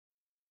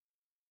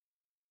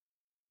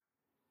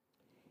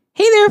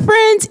there,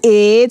 friends.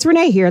 It's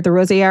Renee here at the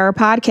Rose Hour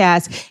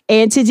Podcast.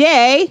 And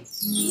today,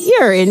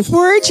 you're in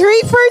for a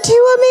treat for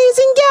two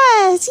amazing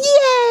guests.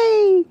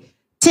 Yay!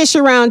 Tish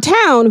around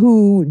town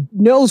who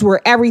knows where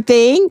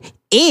everything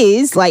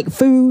is, like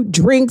food,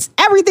 drinks,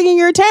 everything in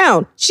your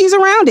town. She's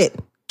around it.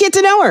 Get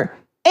to know her.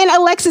 And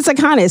Alexis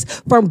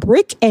Aconis from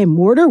Brick and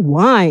Mortar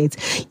Wines.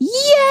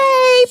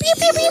 Yay! Pew,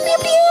 pew, pew, pew,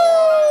 pew.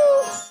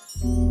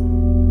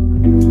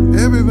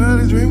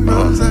 Everybody drink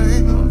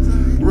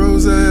rosé,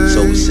 rosé.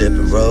 So we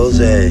sippin'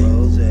 rosé.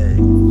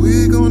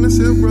 We gonna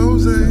sip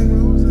rosé,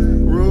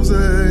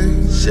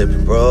 rosé.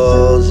 Sippin'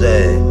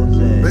 rosé.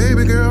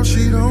 Baby girl,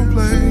 she don't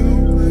play,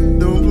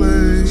 don't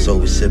play. So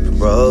we sippin'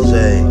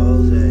 rosé.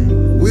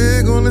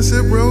 We're gonna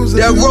sip rosé.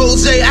 That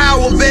rosé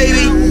hour,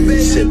 baby.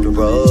 Sippin'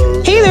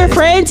 rosé. Hey there,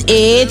 friends.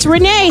 It's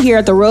Renee here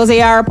at the Rose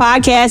Hour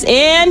Podcast.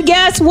 And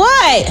guess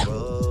what?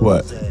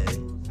 What?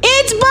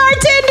 It's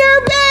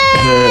Bartender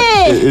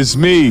Ben! It's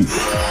me.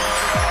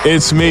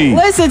 It's me.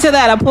 Listen to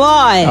that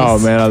applause. Oh,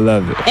 man, I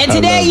love it. And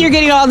today you're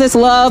getting all this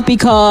love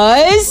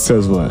because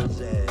Because what?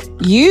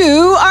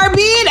 you are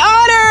being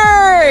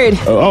honored.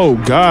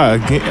 Oh,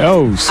 God.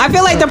 Oh. I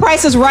feel like the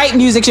Price is Right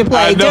music should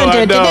play. I know. I'm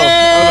like,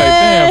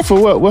 damn,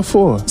 for what? What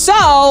for?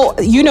 So,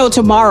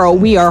 tomorrow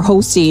we are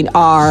hosting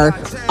our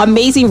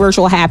amazing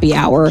virtual happy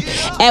hour,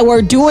 and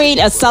we're doing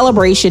a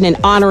celebration and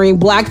honoring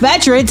Black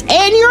veterans,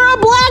 and you're a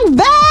Black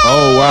vet.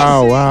 Oh,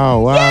 wow.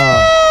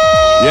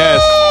 Yay!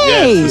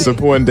 Yes. It's an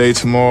important day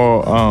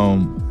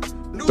tomorrow.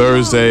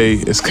 Thursday.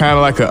 It's kind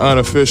of like an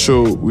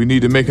unofficial. We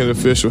need to make an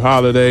official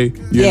holiday,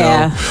 you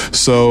know.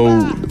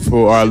 So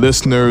for our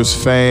listeners,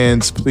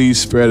 fans, please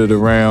spread it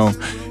around.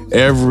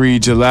 Every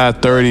July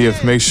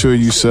 30th, make sure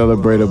you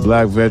celebrate a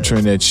Black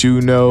veteran that you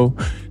know,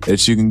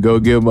 that you can go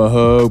give them a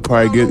hug,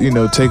 probably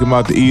take them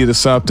out to eat or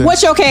something.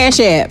 What's your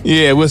Cash App?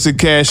 Yeah, what's the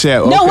Cash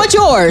App? No, what's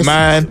yours?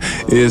 Mine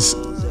is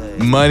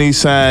 $Ben,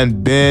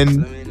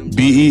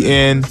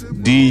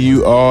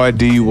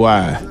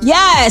 BENDURDY.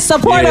 Yes,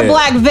 support a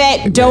Black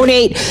vet.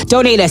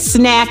 Donate a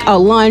snack, a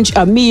lunch,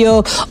 a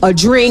meal, a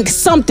drink,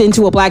 something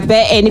to a Black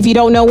vet. And if you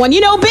don't know one,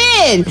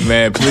 Ben.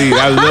 Man, please,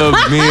 I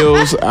love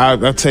meals.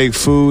 I take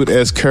food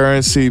as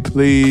currency,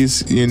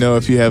 please.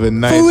 If you have a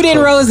nice food and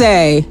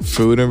rosé.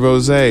 Food and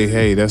rosé.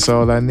 Hey, that's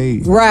all I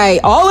need. Right.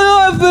 All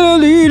I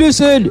need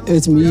is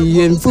it's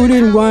me and food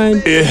and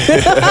wine.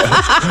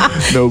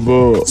 No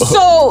bull.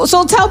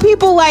 So tell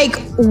people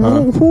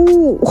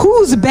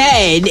who's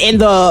Ben in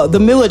the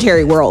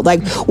military world?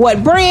 Like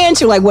what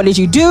branch? Or what did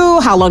you do?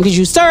 How long did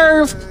you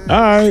serve?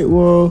 All right,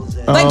 well,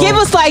 give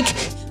us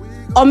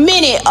a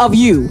minute of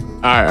you.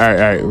 All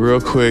right, real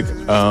quick.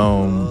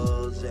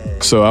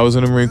 So I was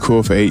in the Marine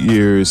Corps for 8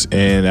 years,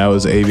 and I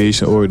was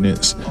aviation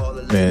ordnance.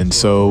 And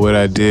so what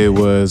I did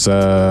was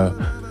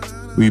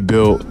we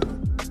built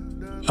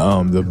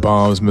the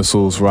bombs,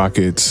 missiles,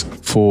 rockets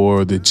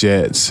for the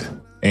jets,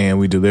 and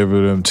we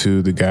delivered them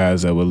to the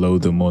guys that would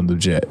load them on the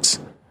jets.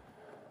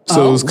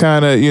 So it was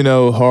kind of,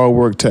 hard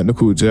work,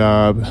 technical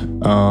job.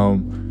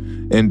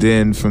 And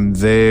then from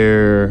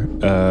there,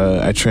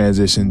 I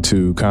transitioned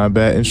to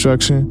combat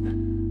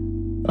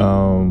instruction.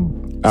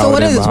 So what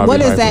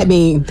does that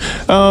mean?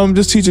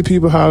 Just teaching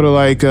people how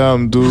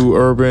to do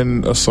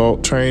urban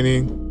assault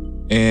training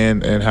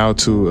and how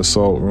to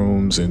assault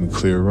rooms and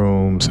clear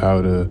rooms,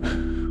 how to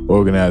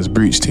organize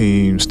breach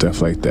teams,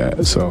 stuff like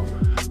that. So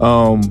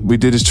we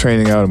did this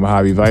training out of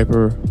Mojave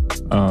Viper.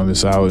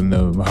 It's out in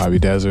the Mojave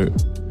Desert.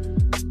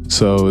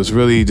 So it's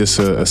really just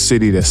a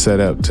city that's set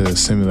up to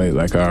simulate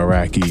like an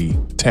Iraqi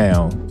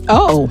town.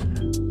 Oh.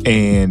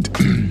 And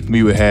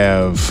we would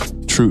have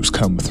troops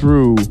come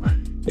through,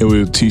 and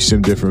we would teach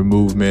them different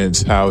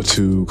movements, how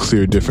to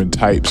clear different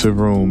types of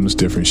rooms,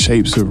 different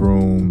shapes of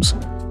rooms,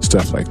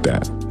 stuff like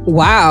that.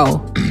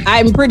 Wow.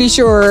 I'm pretty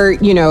sure,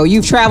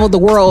 you've traveled the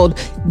world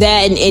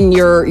then in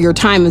your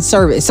time in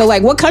service. So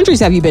what countries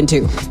have you been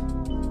to?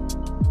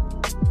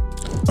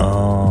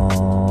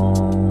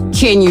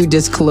 Can you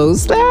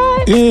disclose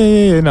that?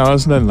 Yeah. No,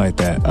 it's nothing like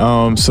that.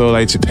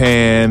 So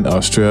Japan,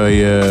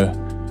 Australia,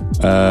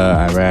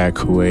 Iraq,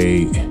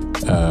 Kuwait,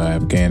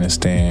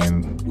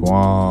 Afghanistan,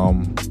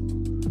 Guam,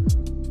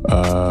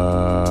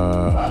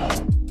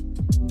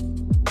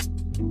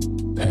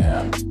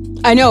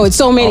 I know, it's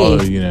so many. All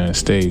of the United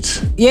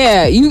States.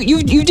 Yeah,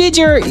 you did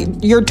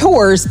your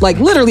tours,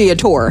 literally a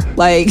tour.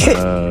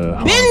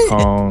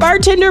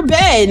 Bartender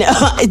Ben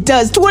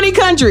does 20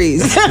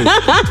 countries.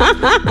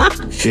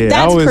 Yeah,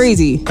 That's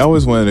crazy. I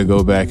always wanted to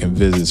go back and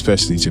visit,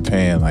 especially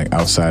Japan,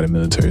 outside of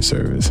military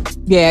service.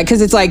 Yeah,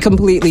 because it's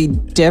completely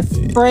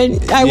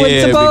different, I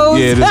would suppose.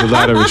 Yeah, there's a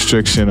lot of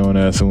restriction on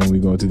us when we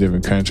go into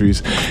different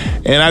countries.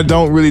 And I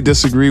don't really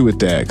disagree with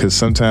that, because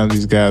sometimes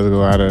these guys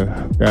go out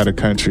of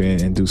country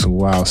and do some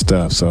wild stuff.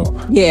 stuff. So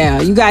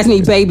yeah, you guys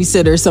need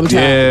babysitters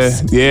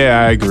sometimes.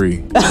 Yeah, I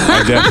agree.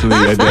 I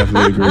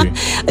definitely agree.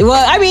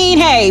 Well, I mean,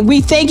 hey,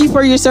 we thank you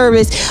for your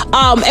service.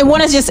 And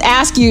want to just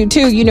ask you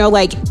too, you know,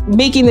 like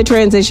making the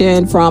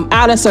transition from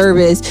out of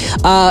service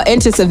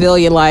into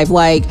civilian life,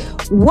 like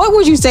what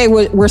would you say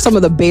were some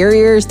of the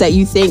barriers that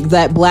you think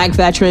that Black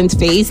veterans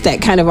face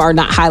that kind of are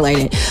not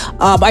highlighted?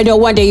 I know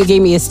one day you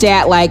gave me a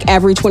stat, like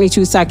every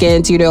 22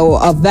 seconds, you know,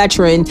 a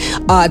veteran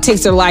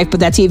takes their life, but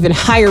that's even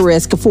higher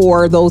risk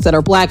for those that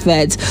are Black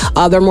vets.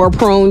 They're more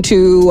prone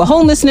to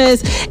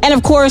homelessness. And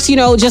of course, you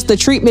know, just the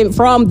treatment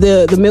from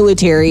the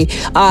military,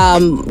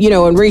 you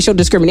know, and racial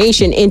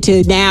discrimination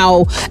into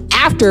now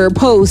after,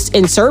 post,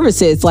 and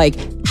services. Like,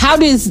 how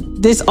does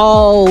this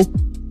all,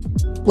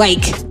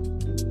 like,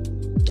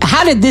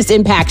 how did this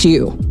impact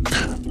you?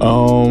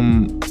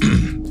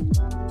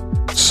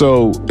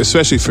 So,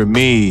 especially for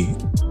me,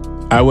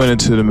 I went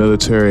into the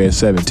military at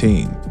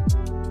 17.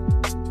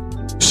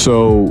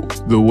 So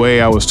the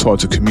way I was taught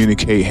to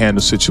communicate,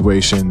 handle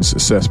situations,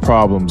 assess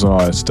problems, and all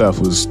that stuff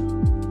was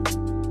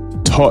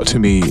taught to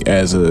me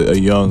as a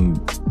young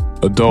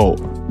adult.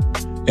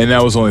 And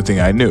that was the only thing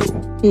I knew.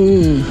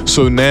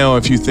 So now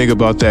if you think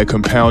about that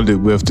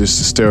compounded with this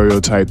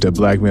stereotype that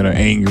Black men are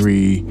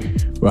angry,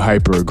 we're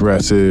hyper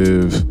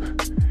aggressive,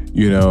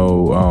 you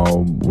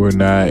know, we're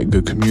not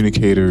good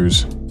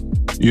communicators,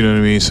 you know what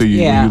I mean? So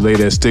you lay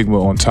that stigma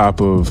on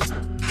top of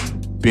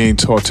being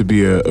taught to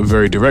be a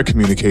very direct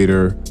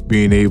communicator,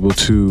 being able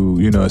to,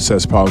 you know,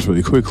 assess problems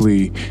really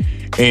quickly.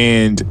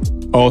 And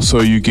also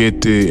you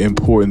get the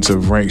importance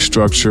of rank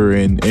structure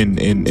in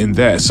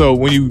that. So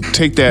when you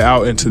take that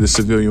out into the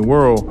civilian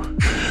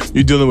world,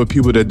 you're dealing with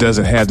people that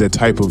doesn't have that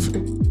type of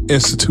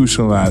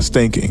institutionalized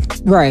thinking.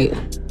 Right.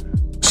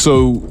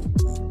 So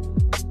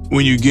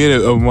when you get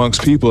it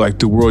amongst people, like,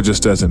 the world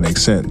just doesn't make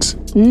sense.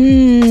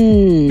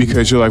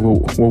 Because you're like,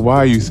 well, why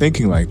are you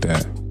thinking like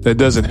that? That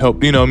doesn't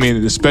help. You know what I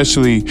mean?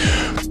 Especially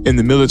in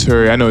the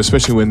military, I know,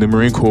 especially when the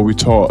Marine Corps, we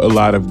taught a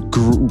lot of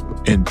group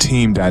and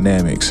team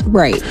dynamics.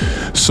 Right.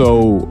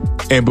 So,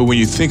 but when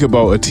you think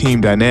about a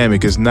team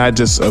dynamic, it's not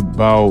just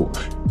about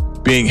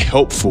being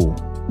helpful,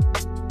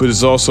 but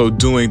it's also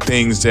doing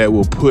things that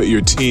will put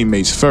your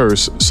teammates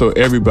first so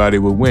everybody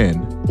will win.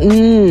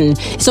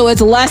 So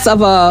it's less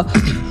of a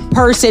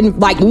person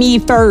like me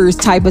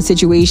first type of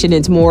situation.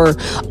 It's more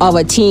of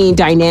a team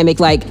dynamic.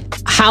 Like,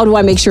 how do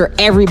I make sure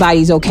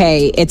everybody's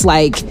okay? It's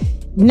like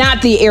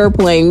not the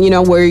airplane, you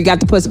know, where you got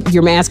to put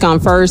your mask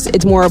on first.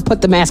 It's more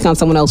put the mask on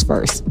someone else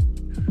first.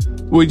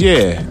 Well,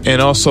 yeah.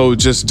 And also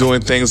just doing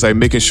things like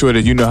making sure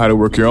that you know how to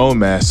work your own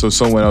mask so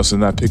someone else is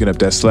not picking up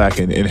that slack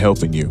and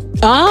helping you.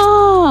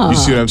 Oh. You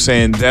see what I'm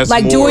saying? That's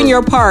like more, doing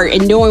your part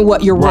and knowing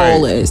what your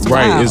role is.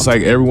 Right. Wow. It's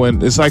like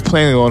it's like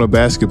playing on a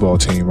basketball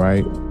team,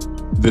 right?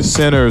 The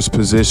center's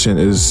position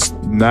is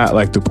not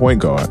like the point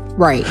guard.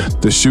 Right.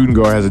 The shooting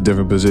guard has a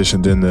different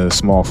position than the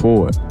small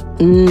forward.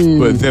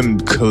 But them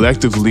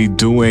collectively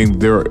doing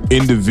their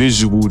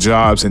individual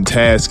jobs and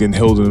tasks and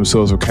holding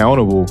themselves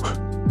accountable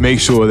make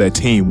sure that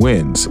team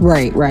wins.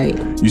 Right.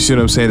 You see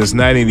what I'm saying? It's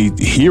not any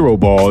hero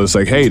ball. It's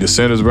like, hey, the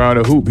center's around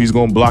the hoop. He's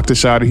going to block the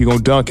shot or he's going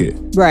to dunk it.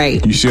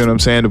 Right. You see what I'm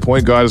saying? The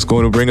point guard is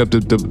going to bring up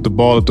the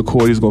ball up the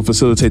court. He's going to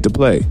facilitate the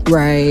play.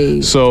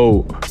 Right.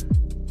 So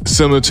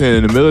similar to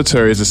in the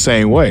military, is the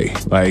same way.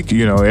 Like,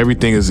 you know,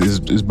 everything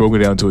is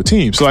broken down to a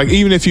team. So like,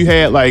 even if you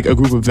had like a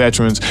group of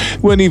veterans,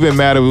 it wouldn't even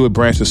matter what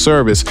branch of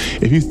service.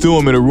 If you threw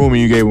them in a room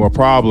and you gave them a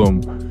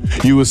problem,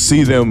 you would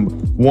see them,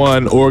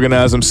 one,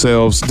 organize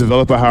themselves,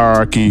 develop a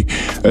hierarchy,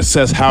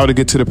 assess how to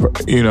get to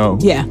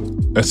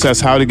the,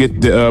 assess how to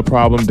get the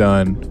problem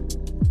done,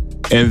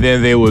 and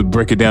then they would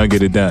break it down,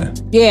 get it done.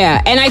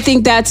 Yeah, and I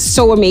think that's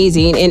so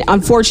amazing. And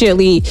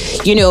unfortunately,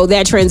 you know,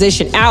 that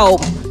transition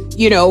out,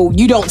 you know,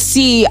 you don't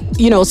see,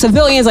 you know,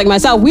 civilians like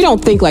myself, we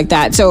don't think like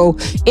that. So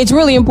it's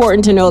really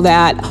important to know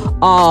that,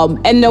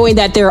 and knowing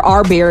that there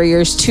are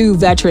barriers to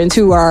veterans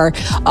who are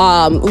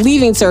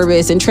leaving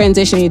service and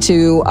transitioning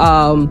to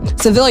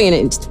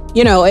civilian,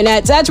 you know, and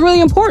that's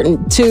really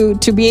important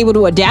to be able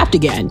to adapt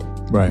again.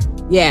 Right.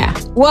 Yeah.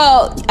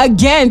 Well,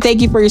 again,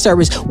 thank you for your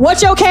service.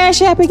 What's your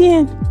Cash App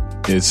again?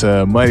 It's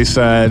money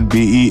sign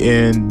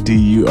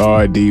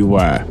BENDURDY.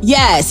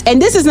 Yes,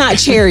 and this is not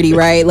charity,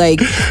 right?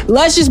 Like,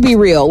 let's just be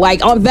real.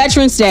 Like on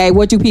Veterans Day,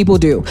 what do people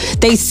do?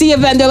 They see a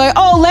event, they're like,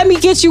 "Oh, let me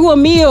get you a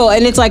meal,"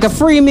 and it's like a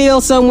free meal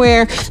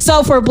somewhere.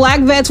 So for Black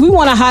vets, we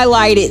want to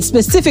highlight it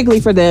specifically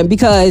for them,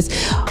 because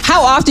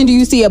how often do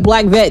you see a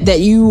Black vet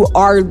that you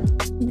are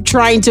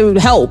trying to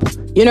help?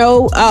 You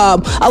know,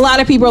 a lot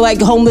of people are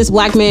like, homeless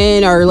Black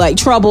men are like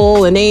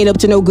trouble and they ain't up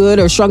to no good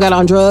or strung out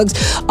on drugs.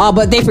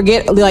 But they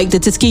forget like the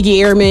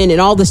Tuskegee Airmen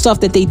and all the stuff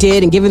that they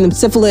did and giving them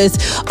syphilis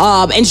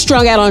and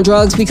strung out on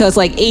drugs because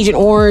like Agent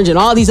Orange and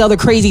all these other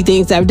crazy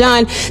things that I've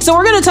done. So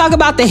we're going to talk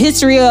about the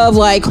history of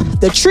like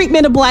the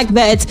treatment of Black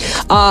vets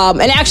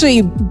and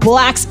actually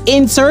Blacks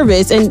in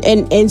service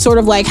and sort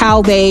of like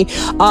how they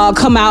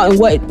come out and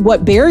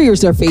what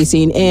barriers they're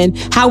facing and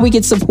how we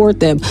can support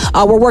them.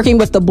 We're working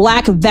with the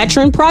Black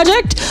Veteran Project.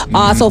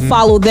 Project. So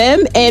follow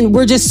them, and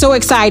we're just so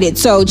excited.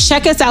 So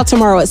check us out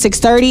tomorrow at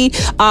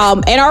 6:30,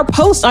 and our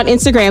post on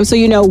Instagram, so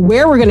you know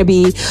where we're going to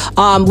be.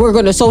 We're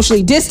going to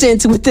socially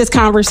distance with this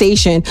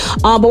conversation,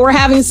 but we're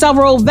having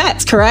several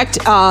vets, correct,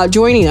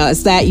 joining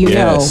us that you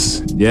know.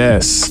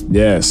 Yes.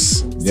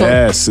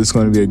 It's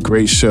going to be a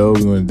great show.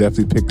 We're going to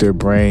definitely pick their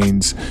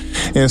brains,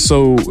 and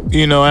so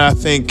and I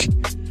think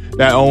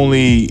not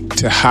only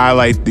to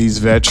highlight these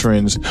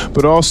veterans,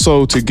 but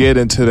also to get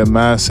into the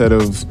mindset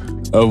of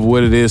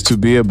what it is to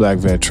be a black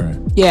veteran.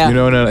 Yeah.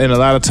 And a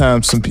lot of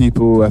times some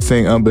people, I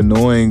think,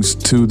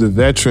 unbeknownst to the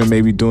veteran,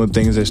 may be doing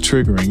things that's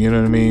triggering, you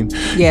know what I mean?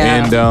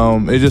 Yeah. And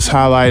it's just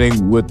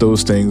highlighting what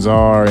those things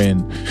are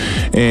and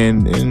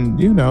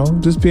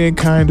just being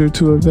kinder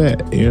to a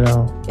vet,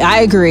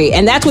 I agree.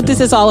 And that's what this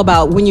is all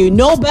about. When you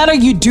know better,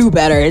 you do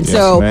better. And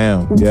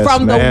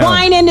from the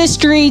wine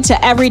industry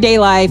to everyday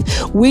life,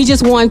 we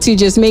just want to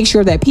just make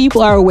sure that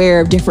people are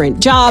aware of different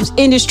jobs,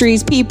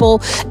 industries,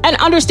 people, and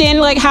understand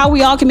like how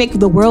we all can make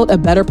the world a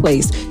better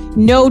place.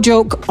 No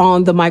joke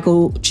on the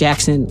Michael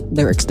Jackson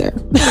lyrics there.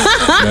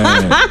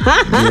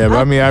 Yeah, but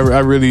I mean, I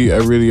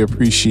really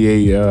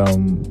appreciate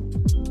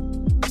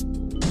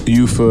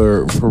you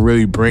for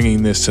really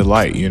bringing this to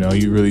light. You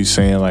really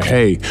saying like,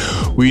 hey,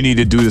 we need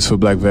to do this for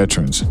black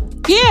veterans.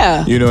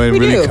 Yeah. And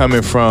really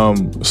coming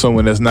from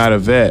someone that's not a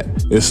vet,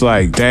 it's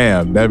like,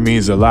 damn, that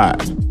means a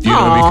lot. You know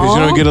what I mean? Because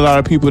you don't get a lot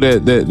of people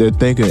that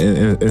think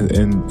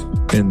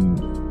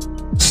and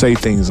say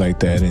things like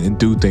that and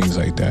do things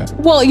like that.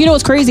 Well,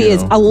 what's crazy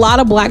is a lot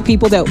of black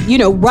people that,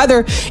 whether,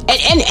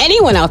 and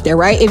anyone out there,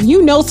 right? If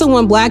you know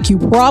someone black, you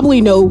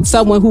probably know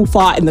someone who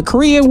fought in the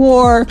Korean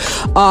War.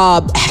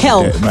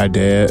 Hell, my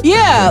dad.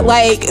 Yeah,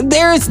 like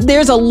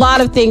there's a lot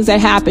of things that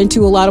happened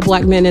to a lot of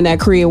black men in that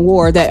Korean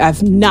War that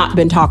have not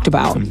been talked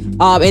about.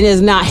 It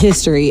is not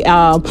history.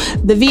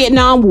 The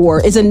Vietnam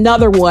War is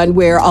another one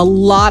where a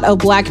lot of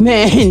black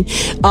men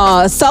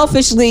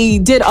selfishly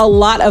did a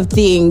lot of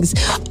things,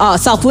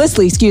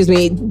 selflessly,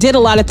 did a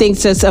lot of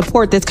things to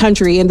support this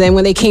country. And then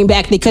when they came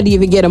back, they couldn't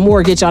even get a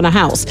mortgage on a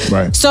house.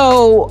 Right.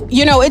 So,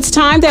 it's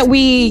time that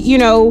we,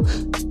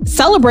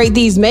 celebrate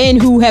these men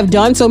who have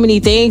done so many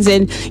things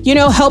and,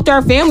 helped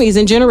our families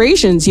and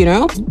generations,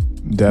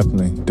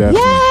 Definitely.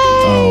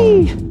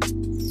 Yay!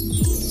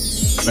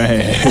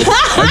 Man,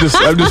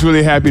 I'm just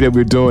really happy that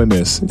we're doing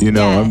this. Yes.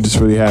 I'm just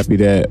really happy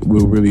that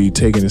we're really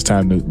taking this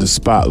time to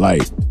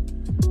spotlight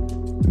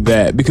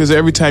that, because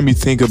every time you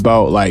think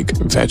about like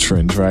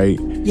veterans, right?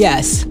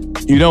 Yes.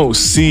 You don't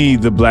see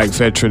the black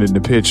veteran in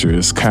the picture.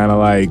 It's kind of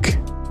like,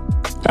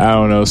 I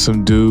don't know,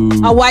 some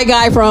dude, a white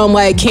guy from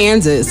like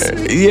Kansas.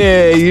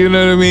 Yeah, you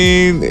know what I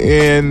mean?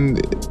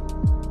 And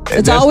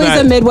it's always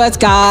a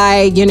Midwest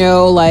guy,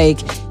 like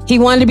he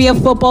wanted to be a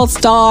football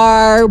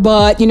star,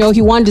 but,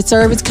 he wanted to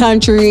serve his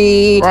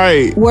country.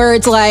 Right. Where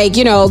it's like,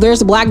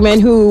 there's black men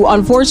who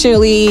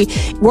unfortunately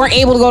weren't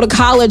able to go to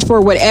college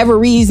for whatever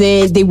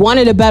reason. They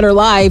wanted a better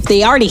life.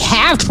 They already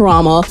have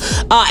trauma,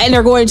 and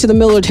they're going to the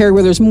military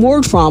where there's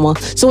more trauma.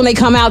 So when they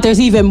come out,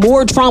 there's even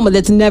more trauma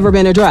that's never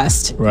been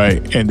addressed.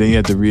 Right. And then you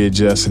have to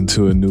readjust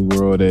into a new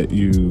world that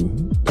you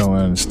don't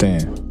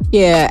understand.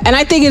 Yeah, and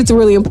I think it's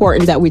really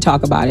important that we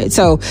talk about it.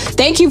 So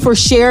thank you for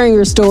sharing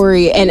your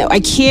story, and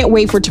I can't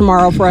wait for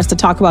tomorrow for us to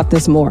talk about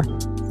this more.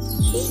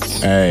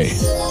 Hey.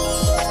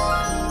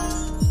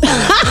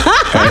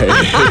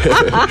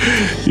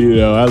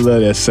 I love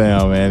that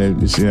sound, man.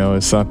 It's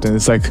something.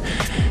 It's like,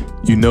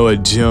 a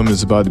gem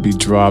is about to be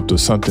dropped, or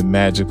something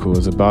magical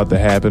is about to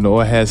happen,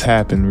 or has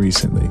happened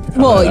recently.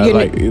 Well,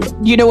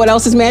 you know what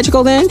else is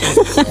magical then?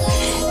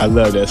 I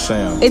love that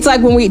sound. It's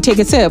like when we take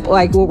a sip,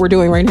 like what we're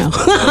doing right now.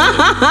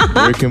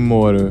 Brick and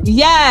Mortar.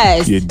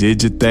 Yes. You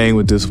did your thing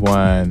with this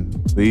wine.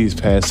 Please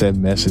pass that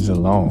message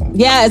along.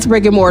 Yeah, it's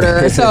Brick and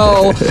Mortar.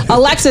 So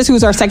Alexis,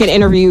 who's our second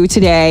interview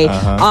today,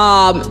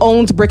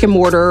 owns Brick and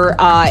Mortar,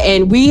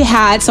 and we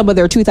had some of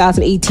their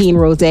 2018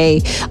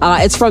 rosé.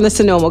 It's from the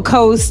Sonoma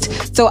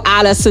coast, so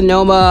out of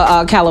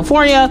Sonoma,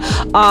 California.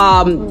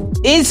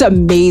 It's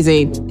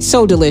amazing,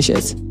 so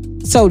delicious,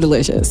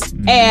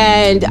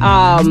 and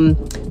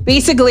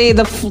basically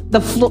the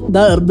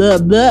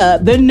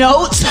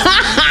notes.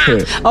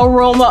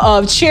 Aroma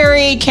of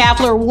cherry,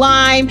 Kaffler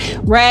lime,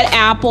 red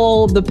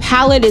apple. The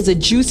palate is a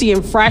juicy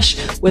and fresh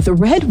with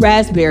red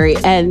raspberry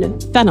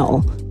and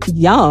fennel.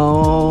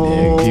 Yum.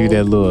 Yeah, give you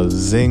that little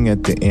zing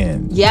at the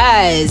end.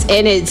 Yes,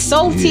 and it's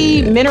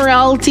salty,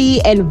 minerality,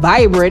 and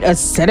vibrant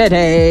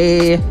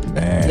acidity.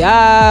 Man.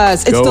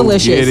 Yes, it's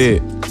delicious. Get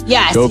it.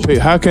 Yes. Go pick.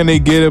 How can they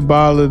get a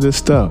bottle of this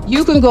stuff?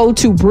 You can go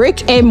to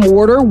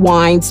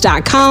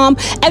brickandmortarwines.com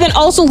and then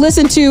also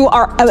listen to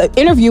our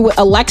interview with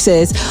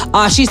Alexis.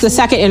 She's the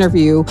second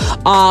interview,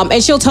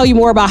 and she'll tell you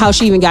more about how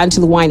she even got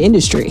into the wine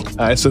industry.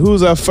 All right, so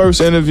who's our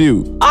first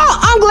interview? Oh,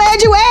 I'm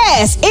glad you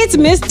asked. It's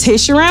Miss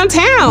Tish Around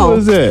Town. Who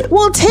is that?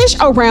 Well, Tish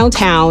Around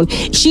Town,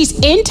 she's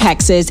in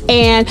Texas,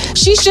 and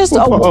she's just...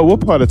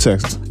 What part of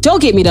Texas? Don't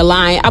get me to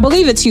line. I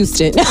believe it's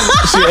Houston.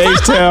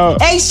 H-Town.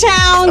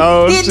 H-Town.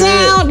 Oh, Get shit.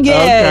 down.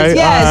 Yes, Okay.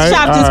 yes. All right.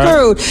 Chopped and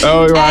screwed.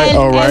 Oh, right.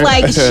 And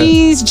like,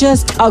 she's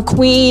just a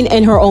queen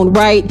in her own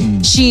right.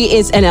 She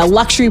is a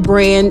luxury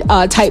brand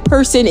type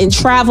person in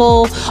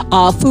travel,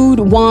 food,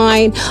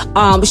 wine.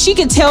 She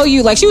could tell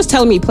you, like, she was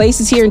telling me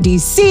places here in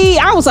DC.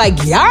 I was like,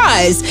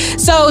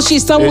 yes. So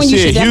she's someone you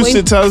should definitely.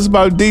 Houston, tell us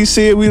about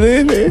DC we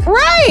live in.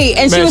 Right.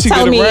 And she was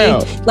telling me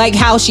like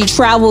how she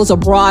travels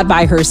abroad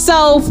by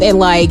herself and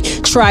like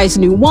tries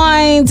new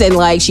wines and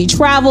like she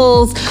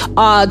travels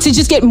to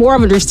just get more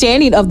of an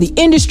understanding of the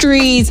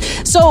industries.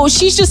 So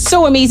she's just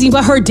so amazing.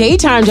 But her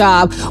daytime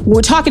job,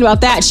 we're talking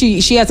about that.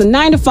 She has a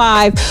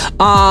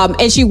 9-to-5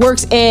 and she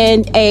works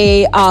in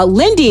a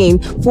lending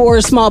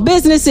for small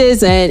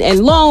businesses and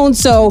loans.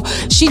 So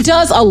she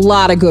does a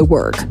lot of good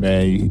work.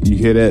 Man, you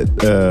hear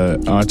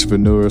that,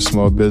 entrepreneur,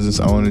 small business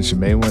owners, you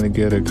may want to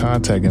get her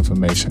contact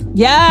information.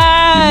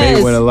 Yes. You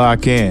may want to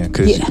lock in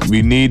because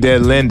we need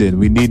that lending.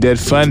 We need that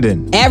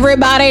funding.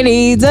 Everybody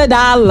needs a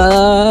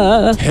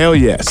dollar. Hell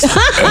yes.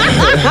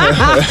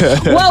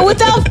 Well,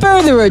 without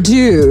further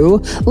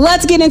ado,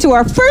 let's get into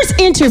our first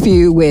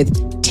interview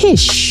with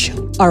Tish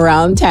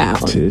around town.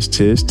 Tish.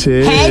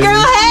 Hey,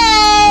 girl,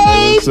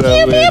 hey. What's up,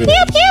 pew, pew,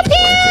 pew, pew,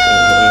 pew.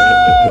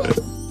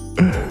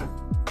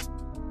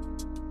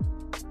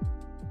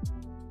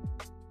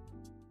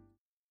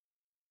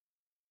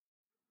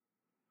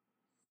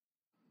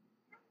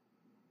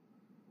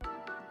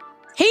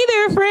 Hey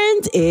there,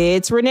 friends.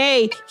 It's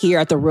Renee here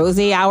at the Rose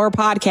Hour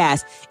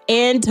podcast.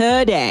 And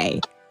today,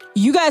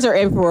 you guys are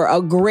in for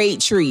a great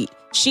treat.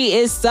 She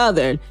is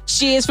Southern.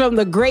 She is from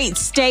the great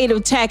state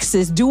of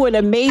Texas, doing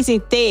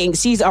amazing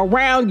things. She's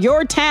around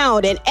your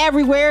town and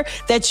everywhere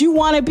that you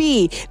want to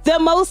be. The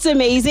most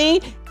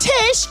amazing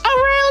Tish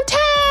around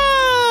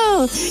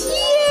town. Yay!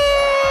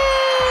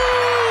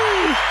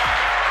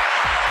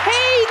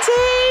 Hey,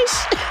 Tish.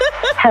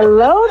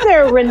 Hello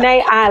there,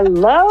 Renee. I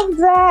love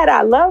that.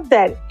 I love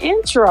that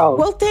intro.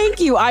 Well, thank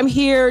you. I'm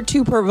here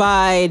to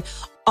provide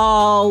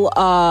all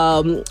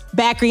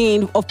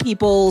backing of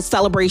people's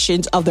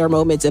celebrations of their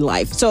moments in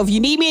life. So if you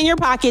need me in your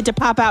pocket to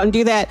pop out and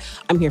do that,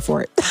 I'm here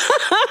for it.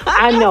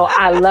 I know.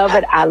 I love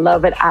it. I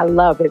love it. I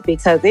love it.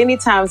 Because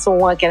anytime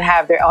someone can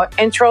have their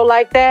intro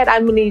like that,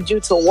 I'm going to need you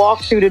to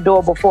walk through the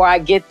door before I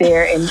get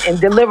there and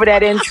deliver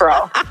that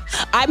intro.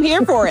 I'm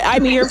here for it.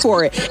 I'm here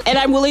for it. And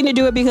I'm willing to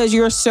do it because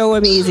you're so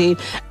amazing.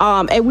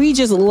 And we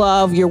just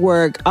love your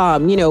work.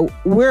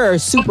 We're a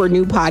super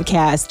new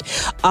podcast.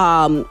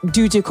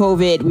 Due to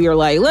COVID, we are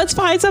like, let's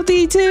find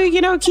something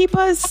to, keep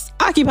us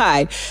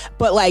occupied.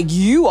 But like,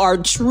 you are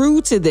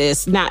true to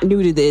this, not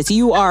new to this.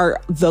 You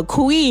are the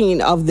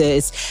queen of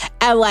this.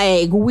 And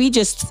like, we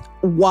just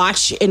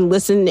watch and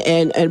listen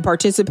and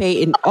participate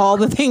in all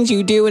the things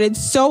you do. And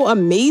it's so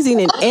amazing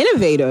and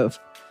innovative.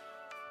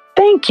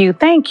 Thank you.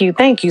 Thank you.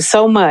 Thank you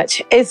so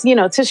much. It's,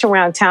 Tish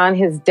Around Town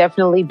has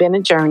definitely been a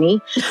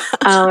journey.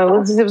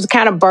 It was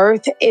kind of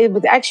birthed. It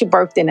was actually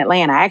birthed in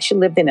Atlanta. I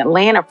actually lived in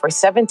Atlanta for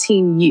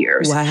 17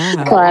 years.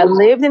 Wow. So I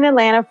lived in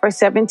Atlanta for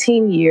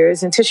 17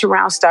 years and Tish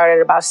Around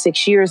started about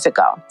 6 years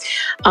ago.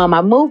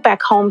 I moved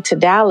back home to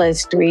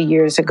Dallas 3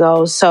 years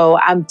ago. So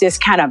I'm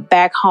just kind of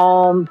back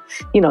home,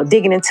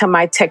 digging into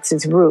my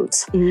Texas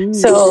roots. Mm.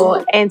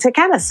 So, and to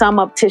kind of sum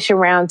up Tish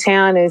Around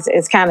Town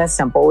is kind of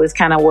simple. It's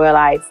kind of where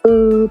like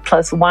food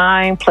plus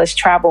wine plus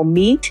travel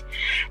meet.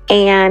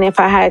 And if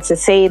I had to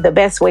say the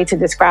best way to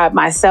describe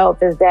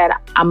myself is that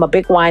I'm a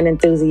big wine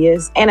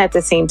enthusiast and at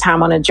the same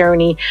time on a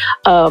journey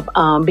of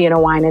being a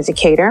wine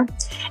educator.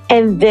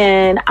 And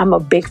then I'm a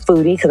big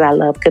foodie because I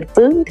love good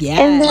food. Yes.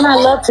 And then I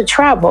love to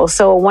travel.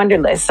 So a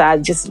wanderlust. I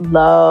just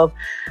love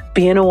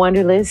being a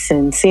wanderlust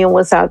and seeing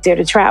what's out there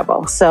to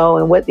travel. So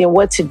and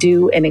what to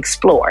do and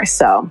explore.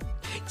 So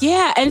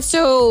yeah. And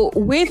so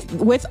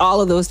with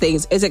all of those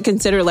things, is it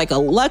considered like a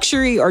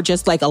luxury or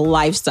just like a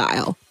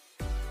lifestyle?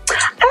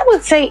 I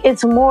would say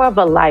it's more of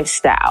a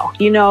lifestyle,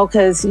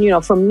 because,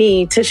 for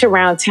me, Tish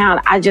Around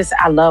Town,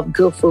 I love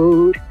good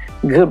food,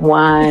 good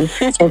wine,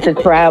 and to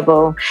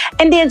travel.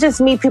 And then just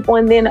meet people.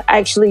 And then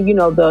actually,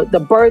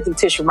 the birth of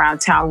Tish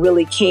Around Town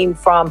really came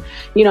from,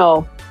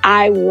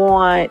 I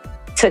want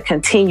to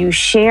continue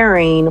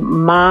sharing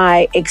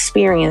my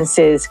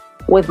experiences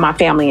with my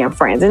family and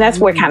friends. And that's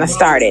where it kind of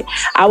started.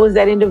 I was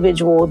that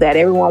individual that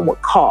everyone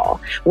would call.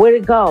 Where to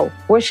go?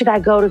 Where should I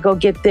go to go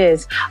get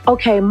this?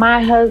 Okay,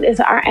 my husband, it's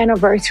our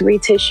anniversary,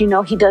 Tish. He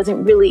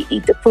doesn't really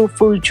eat the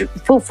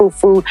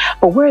food,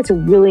 but where's a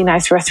really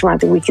nice restaurant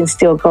that we can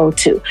still go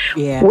to?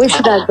 Yeah. Where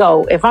should I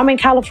go? If I'm in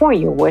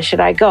California, where should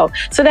I go?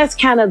 So that's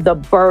kind of the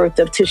birth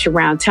of Tish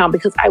Around Town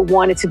because I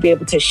wanted to be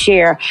able to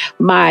share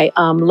my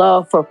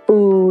love for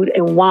food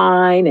and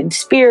wine and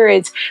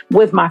spirits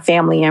with my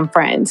family and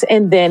friends.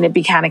 And then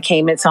it kind of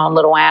came its own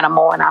little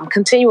animal and I'm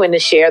continuing to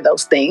share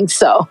those things.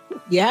 So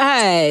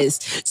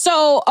yes.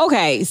 So,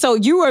 okay. So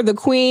you are the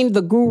queen,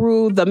 the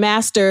guru, the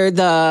master,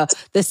 the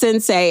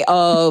sensei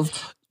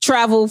of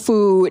travel,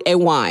 food, and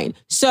wine.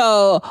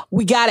 So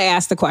we got to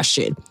ask the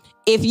question.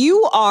 if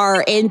you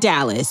are in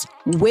Dallas,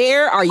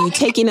 where are you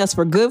taking us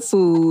for good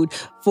food,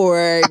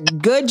 for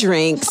good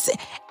drinks,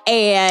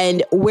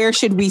 and where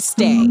should we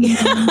stay?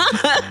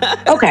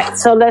 Okay,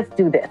 so let's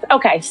do this.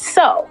 Okay,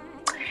 so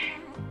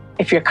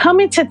if you're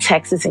coming to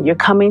Texas and you're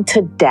coming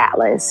to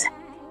Dallas,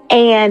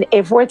 and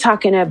if we're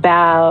talking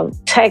about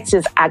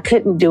Texas, I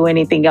couldn't do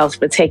anything else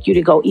but take you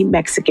to go eat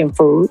Mexican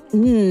food.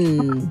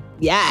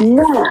 Yeah.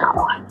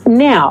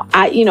 Now,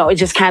 it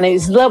just kind of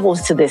is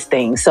levels to this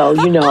thing. So,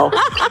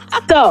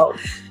 so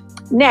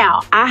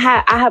now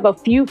I have a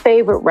few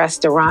favorite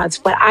restaurants,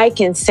 but I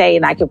can say,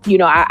 and I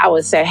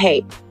would say,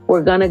 hey,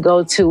 we're going to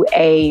go to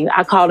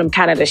I call them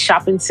kind of the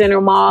shopping center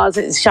malls.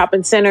 It's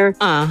shopping center,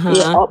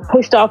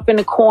 pushed off in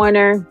the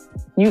corner.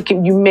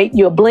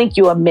 You'll blink,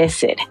 you'll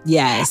miss it.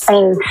 Yes.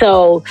 And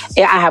so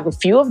I have a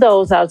few of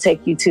those I'll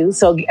take you to.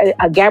 So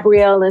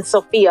Gabrielle and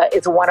Sophia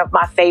is one of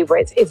my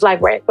favorites. It's like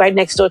right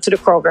next door to the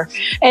Kroger.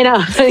 And,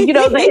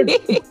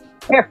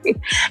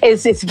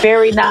 it's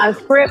very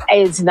nondescript.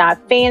 It's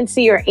not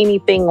fancy or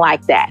anything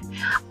like that.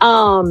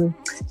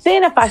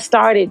 Then if I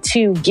started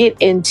to get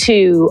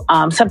into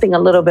something a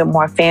little bit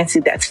more fancy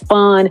that's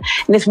fun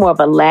and it's more of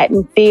a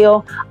Latin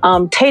feel,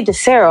 Te de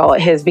Cero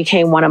has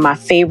became one of my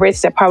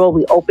favorites that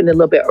probably opened a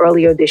little bit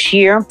earlier this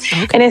year.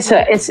 Okay. And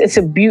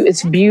it's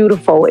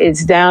beautiful.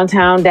 It's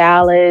downtown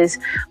Dallas.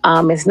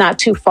 It's not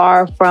too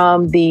far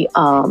from the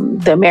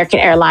American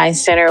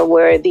Airlines Center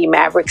where the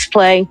Mavericks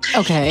play.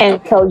 Okay.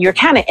 And so you're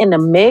kind of in the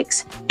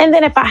mix. And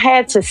then if I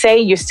had to say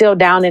you're still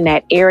down in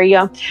that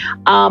area,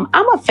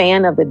 I'm a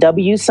fan of the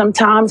W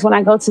sometimes when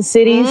I go to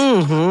cities,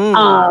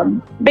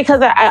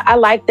 because I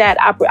like that.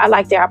 I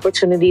like the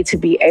opportunity to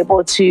be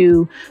able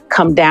to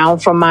come down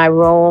from my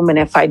room. And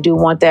if I do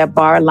want that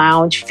bar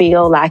lounge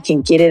feel, I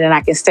can get it and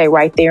I can stay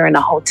right there in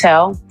the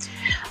hotel.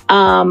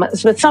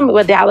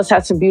 But Dallas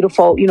has some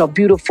beautiful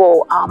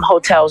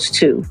hotels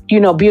too.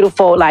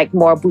 Beautiful, like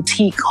more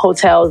boutique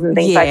hotels and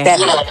things like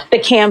that. The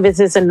Canvas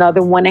is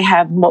another one. They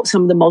have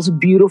some of the most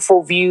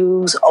beautiful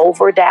views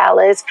over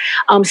Dallas.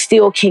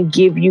 Still can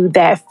give you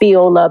that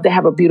feel of, they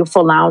have a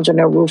beautiful lounge on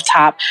their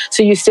rooftop.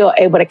 So you're still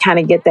able to kind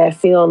of get that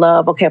feel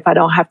of, okay, if I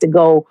don't have to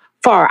go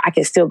far, I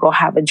can still go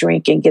have a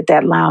drink and get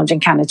that lounge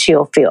and kind of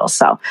chill feel.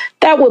 So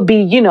that would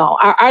be,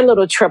 our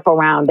little trip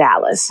around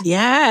Dallas.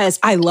 Yes,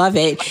 I love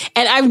it.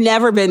 And I've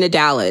never been to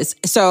Dallas,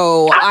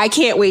 so I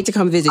can't wait to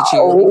come visit you.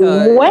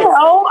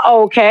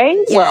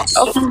 Okay. Yes,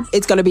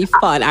 it's going to be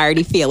fun. I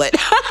already feel it.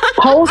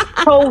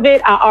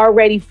 Post-COVID, I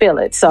already feel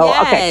it. So,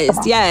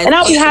 yes. And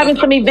I'll be having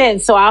some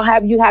events, so I'll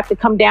have you have to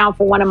come down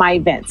for one of my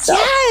events. So.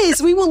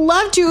 Yes, we would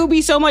love to. It'll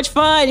be so much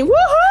fun.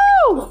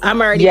 Woohoo!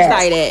 I'm already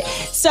excited.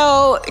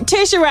 So,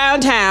 Tish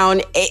Around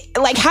Town,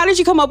 how did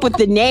you come up with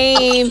the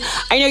name?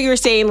 I know you were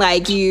saying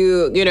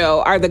you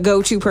are the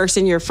go-to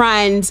person your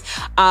friends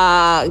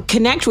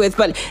connect with,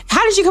 but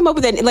how did you come up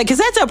with it? Because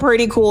that's a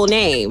pretty cool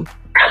name.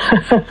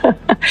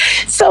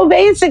 So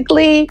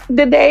basically,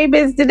 the name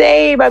is the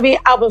name. I mean,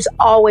 I was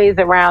always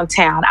around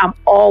town. I'm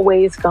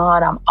always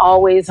gone. I'm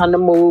always on the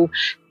move.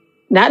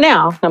 Not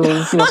now. I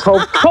mean,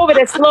 COVID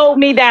has slowed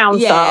me down.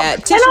 Yeah,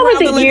 some. Tish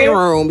around the living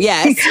room.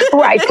 Yes.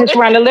 Right. Tish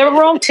around the living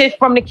room, Tish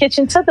from the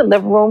kitchen to the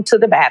living room to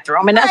the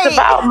bathroom. And that's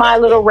about my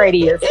little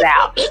radius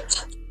now.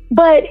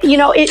 But,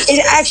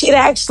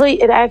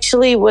 it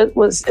actually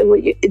was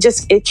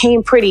it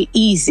came pretty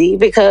easy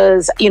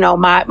because,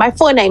 my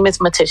full name is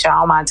Matisha. I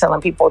don't mind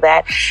telling people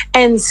that.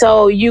 And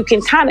so you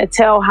can kind of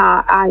tell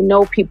how I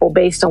know people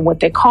based on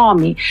what they call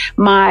me.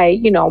 My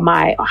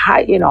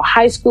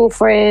high school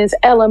friends,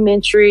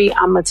 elementary,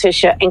 I'm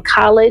Matisha. In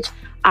college,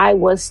 I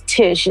was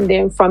Tish. And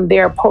then from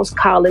there,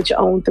 post-college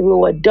on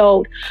through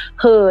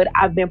adulthood,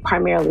 I've been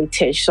primarily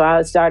Tish. So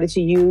I started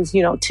to use,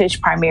 Tish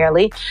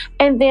primarily.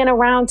 And then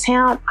around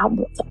town, I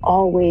was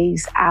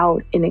always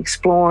out and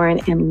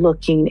exploring and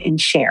looking and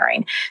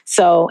sharing.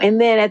 So, and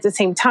then at the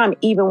same time,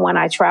 even when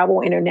I travel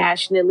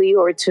internationally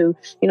or to,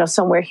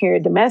 somewhere here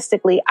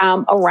domestically,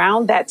 I'm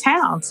around that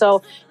town.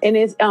 So, and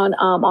it's on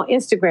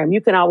Instagram,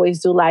 you can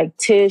always do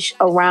Tish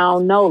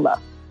around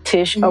NOLA.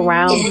 Tish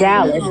around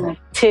Dallas,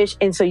 Tish.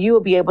 And so you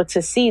will be able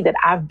to see that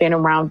I've been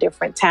around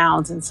different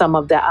towns and some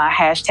of the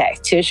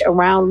hashtags. Tish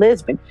around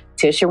Lisbon,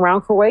 Tish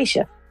around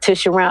Croatia,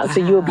 Tish around. So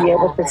you'll be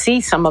able to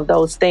see some of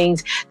those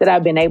things that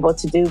I've been able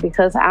to do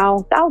because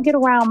I'll get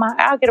around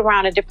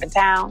in different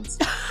towns.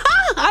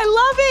 I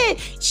love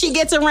it. She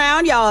gets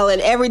around y'all in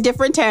every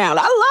different town.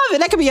 I love it.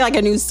 That could be like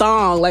a new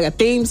song, like a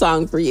theme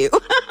song for you.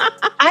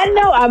 I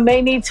know. I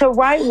may need to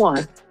write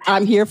one.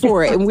 I'm here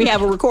for it. And we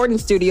have a recording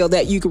studio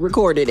that you can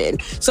record it in.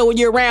 So when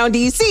you're around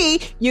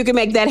DC, you can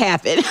make that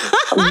happen.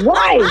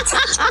 Right.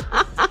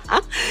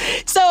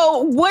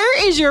 So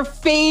where is your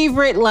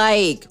favorite,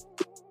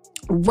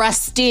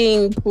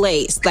 resting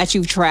place that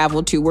you've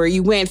traveled to where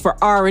you went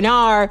for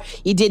R&R?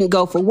 You didn't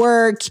go for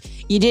work.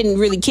 You didn't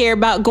really care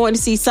about going to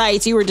see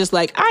sights. You were just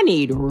like, I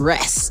need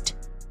rest.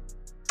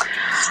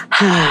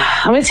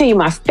 I'm going to tell you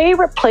my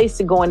favorite place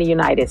to go in the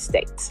United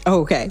States.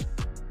 Okay.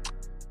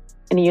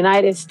 In the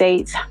United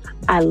States,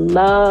 I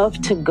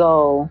love to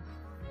go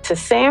to to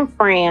San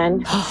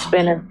Fran,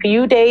 spent a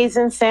few days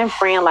in San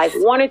Fran, like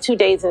 1 or 2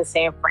 days in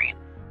San Fran.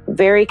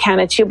 Very kind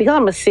of chill because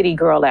I'm a city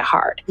girl at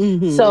heart.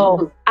 Mm-hmm.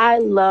 So I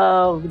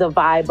love the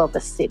vibe of a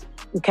city.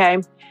 Okay.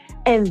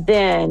 And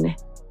then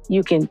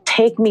you can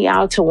take me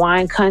out to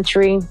wine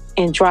country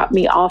and drop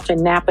me off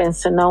in Napa and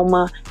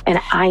Sonoma. And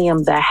I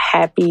am the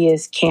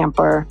happiest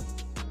camper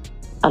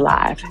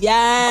alive.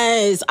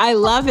 Yes, I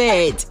love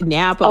it.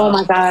 Napa. Oh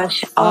my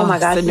gosh. Oh my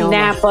gosh. Sonoma.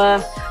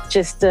 Napa.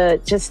 Just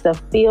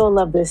the feel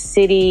of the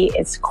city.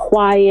 It's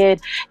quiet.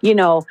 You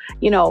know,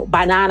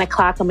 by 9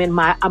 o'clock,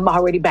 I'm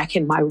already back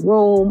in my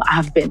room.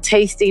 I've been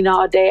tasting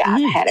all day.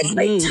 I've had a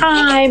great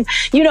time.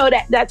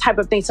 That type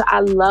of thing. So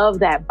I love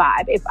that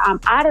vibe. If I'm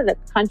out of the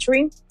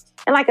country,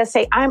 and like I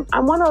say, I'm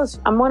one of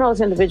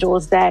those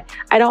individuals that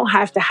I don't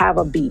have to have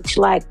a beach.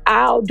 Like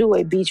I'll do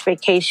a beach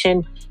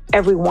vacation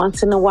every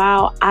once in a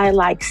while. I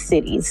like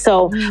cities.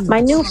 So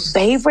my new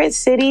favorite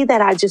city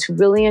that I just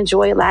really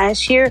enjoyed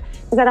last year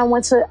is that I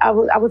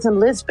was in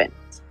Lisbon.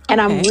 And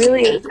I'm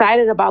really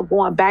excited about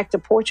going back to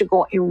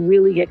Portugal and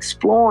really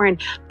exploring.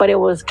 But it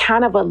was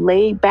kind of a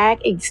laid back.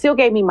 It still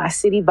gave me my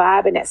city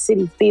vibe and that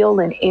city feel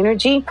and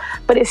energy,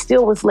 but it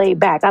still was laid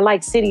back. I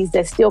like cities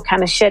that still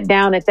kind of shut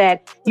down at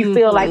that. You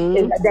feel like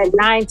that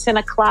 9, 10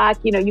 o'clock,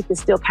 you can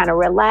still kind of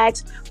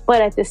relax,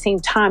 but at the same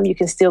time, you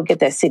can still get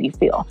that city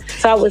feel.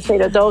 So I would say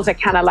that those are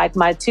kind of like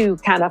my two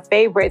kind of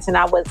favorites. And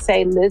I would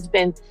say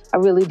Lisbon, I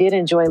really did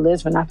enjoy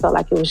Lisbon. I felt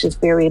like it was just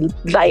very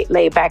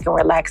laid back and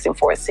relaxing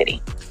for a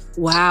city.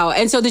 Wow.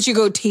 And so did you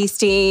go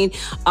tasting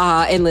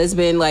in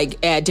Lisbon,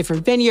 like at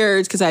different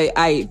vineyards? Because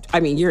I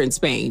mean, you're in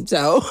Spain,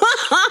 so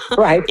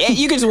right.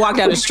 You can just walk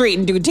down the street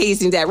and do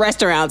tastings at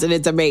restaurants, and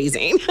it's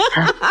amazing.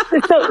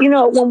 So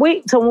when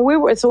we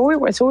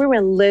were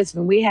in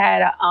Lisbon, we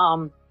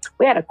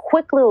had a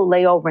quick little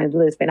layover in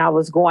Lisbon. I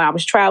was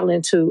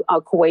traveling to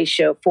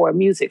Croatia for a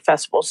music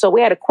festival. So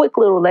we had a quick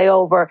little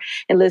layover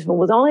in Lisbon.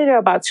 Was only there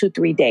about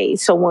 2-3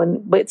 days. So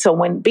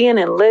when being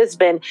in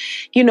Lisbon,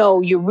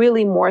 you're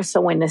really more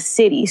so in the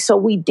city. So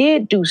we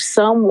did do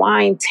some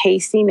wine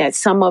tasting at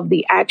some of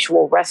the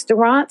actual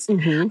restaurants.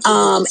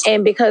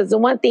 And because the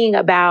one thing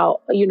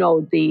about,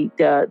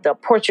 the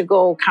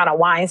Portugal kind of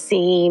wine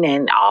scene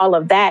and all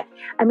of that,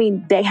 I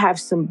mean, they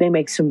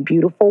make some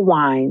beautiful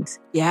wines.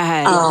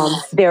 Yeah.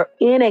 They're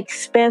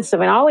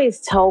inexpensive. And I always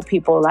tell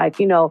people, like,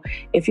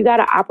 if you got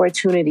an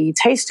opportunity,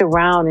 taste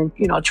around and,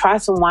 try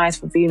some wines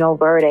from Vino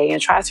Verde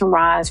and try some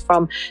wines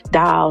from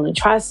Dal and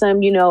try some,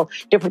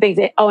 different things.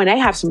 And they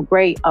have some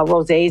great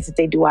rosés that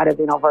they do out of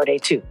Vino Verde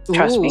too.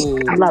 Trust me.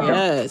 I love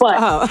them. But,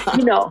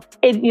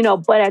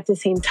 but at the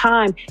same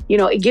time,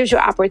 it gives you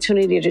an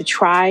opportunity to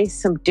try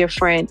some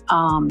different,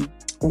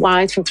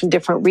 wines from some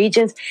different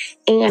regions.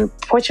 And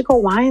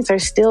Portugal wines are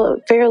still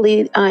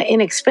fairly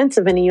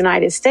inexpensive in the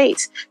United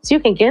States. So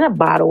you can get a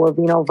bottle of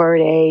Vino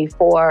Verde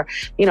for,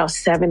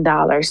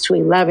 $7 to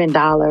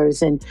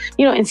 $11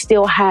 and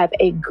still have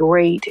a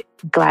great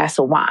glass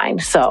of wine.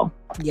 So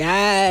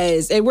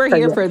yes. And we're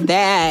here for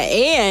that.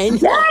 And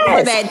for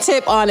that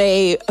tip on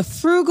a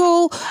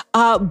frugal,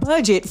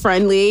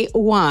 budget-friendly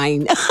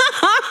wine.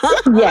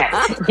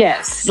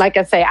 Yes. Like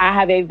I say, I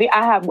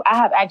have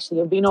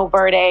actually a Vino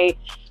Verde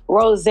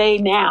rosé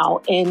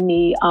now in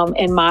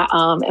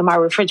my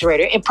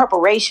refrigerator in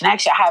preparation.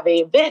 Actually, I have an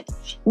event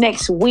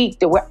next week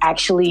that we're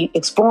actually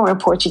exploring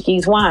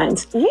Portuguese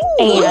wines.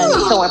 And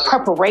so in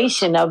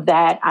preparation of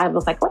that, I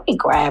was like, let me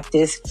grab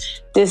this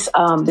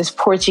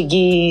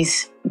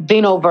Portuguese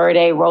Vino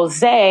Verde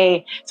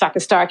rosé so I can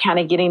start kind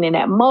of getting in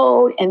that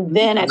mode. And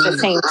then at the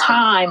same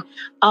time,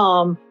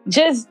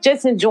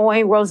 just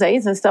enjoying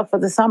rosés and stuff for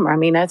the summer. I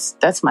mean,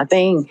 that's my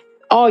thing.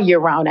 All year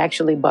round,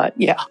 actually, but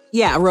yeah.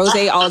 Yeah,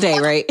 rosé all day,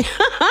 right?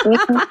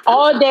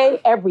 All day,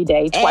 every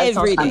day, twice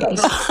on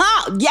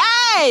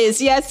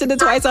Sundays. Yes, to the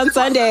twice on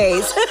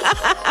Sundays.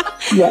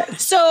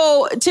 Yes.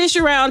 So, Tish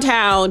Around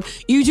Town,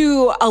 you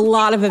do a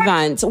lot of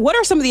events. What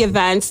are some of the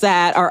events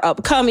that are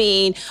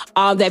upcoming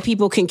that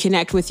people can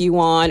connect with you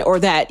on, or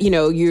that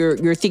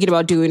you're thinking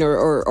about doing,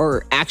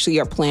 or actually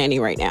are planning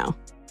right now?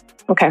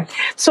 Okay.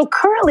 So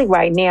currently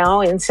right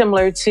now, and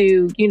similar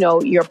to,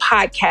 your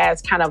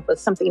podcast, kind of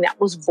something that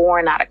was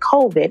born out of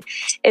COVID,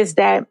 is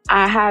that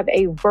I have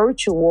a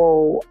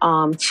virtual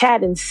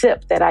chat and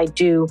sip that I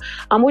do.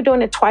 We're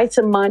doing it twice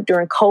a month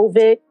during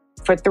COVID.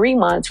 For 3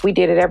 months, we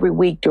did it every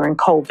week during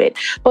COVID.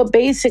 But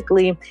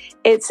basically,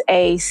 it's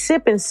a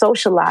sip and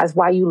socialize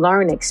while you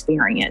learn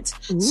experience.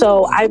 Ooh.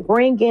 So I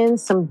bring in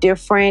some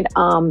different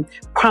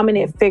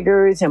prominent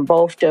figures in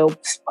both the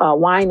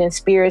wine and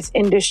spirits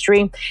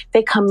industry.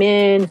 They come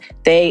in,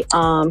 they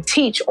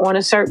teach on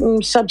a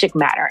certain subject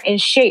matter and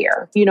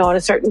share, on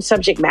a certain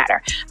subject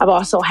matter. I've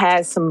also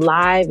had some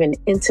live and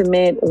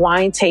intimate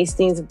wine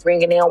tastings,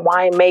 bringing in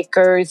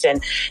winemakers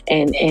and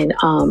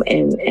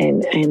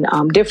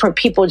different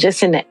people just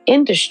in the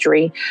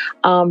industry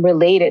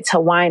related to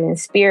wine and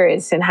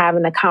spirits and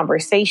having a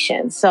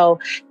conversation. So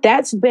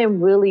that's been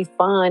really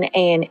fun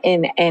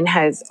and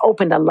has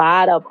opened a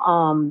lot of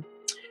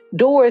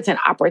doors and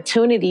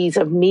opportunities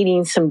of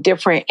meeting some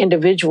different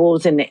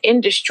individuals in the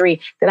industry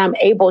that I'm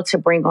able to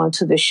bring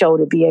onto the show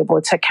to be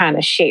able to kind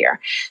of share.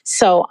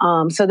 So,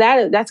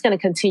 that's going to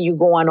continue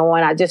going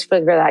on. I just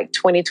figure like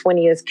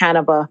 2020 is kind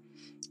of a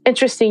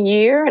interesting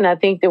year, and I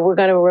think that we're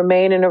going to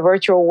remain in a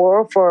virtual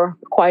world for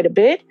quite a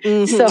bit.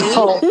 Mm-hmm. So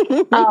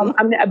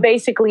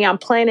I'm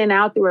planning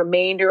out the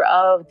remainder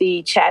of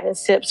the chat and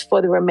sips for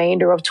the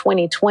remainder of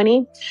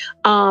 2020.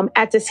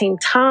 At the same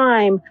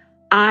time,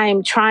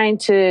 I'm trying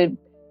to,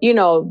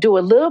 do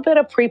a little bit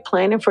of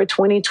pre-planning for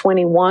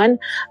 2021.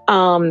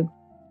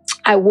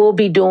 I will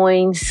be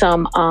doing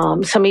some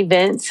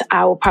events.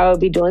 I will probably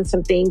be doing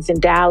some things in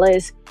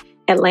Dallas,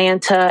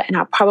 Atlanta, and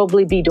I'll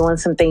probably be doing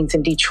some things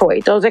in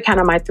Detroit. Those are kind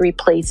of my three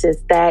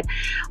places that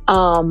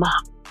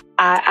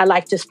I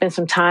like to spend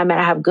some time. And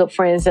I have good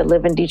friends that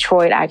live in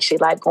Detroit. I actually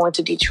like going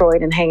to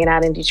Detroit and hanging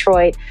out in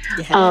Detroit.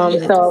 Yes.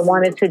 So I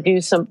wanted to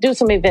do some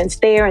events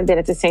there. And then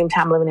at the same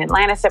time, living in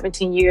Atlanta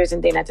 17 years.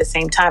 And then at the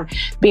same time,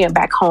 being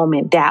back home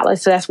in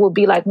Dallas. So that will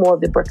be like more of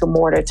the brick and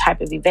mortar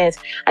type of events.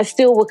 I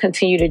still will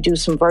continue to do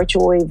some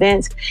virtual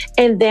events.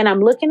 And then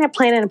I'm looking at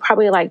planning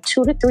probably like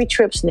 2 to 3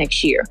 trips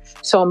next year.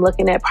 So I'm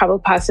looking at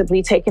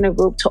possibly taking a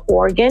group to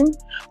Oregon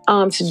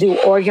to do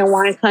Oregon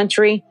wine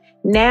country,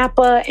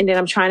 Napa, and then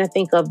I'm trying to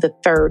think of the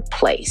third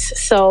place.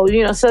 So,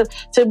 so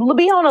to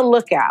be on the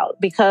lookout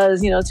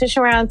because, Tish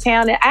Around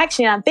Town, and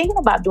actually I'm thinking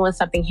about doing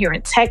something here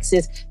in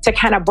Texas to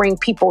kind of bring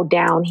people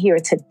down here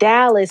to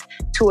Dallas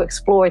to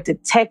explore the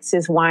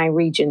Texas wine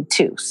region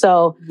too.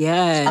 So,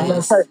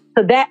 yes. So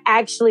that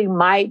actually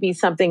might be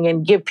something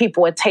and give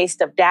people a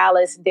taste of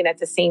Dallas. And then at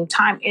the same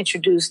time,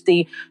 introduce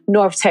the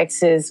North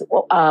Texas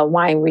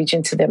wine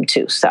region to them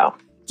too. So.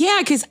 Yeah,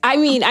 because I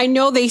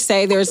know they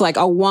say there's like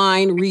a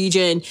wine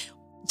region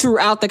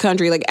throughout the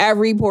country. Like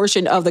every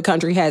portion of the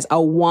country has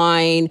a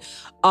wine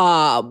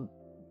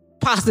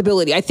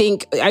possibility. I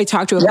think I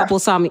talked to a couple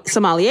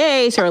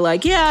sommeliers who are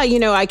like,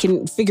 I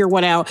can figure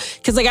one out.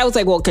 Because I was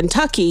like, well,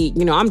 Kentucky,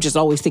 I'm just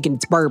always thinking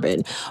it's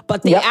bourbon.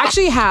 But they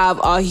actually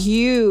have a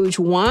huge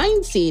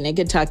wine scene in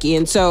Kentucky.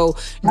 And so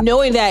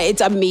knowing that,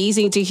 it's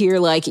amazing to hear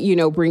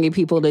bringing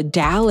people to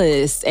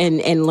Dallas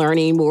and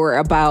learning more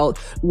about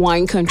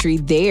wine country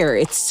there.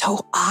 It's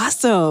so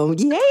awesome.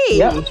 Yay.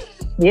 Yep.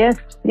 Yes,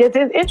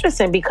 it's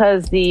interesting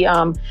because the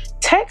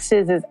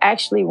Texas is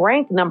actually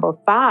ranked number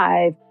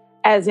 5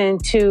 as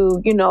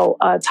into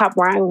top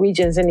wine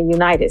regions in the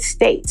United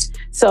States.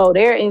 So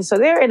they're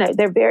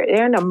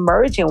an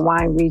emerging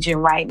wine region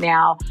right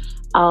now.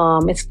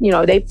 It's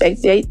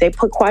they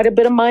put quite a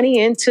bit of money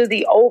into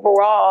the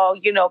overall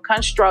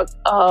construct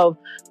of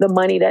the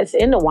money that's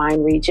in the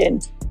wine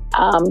region.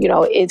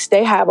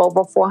 They have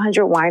over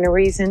 400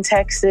 wineries in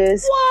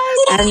Texas.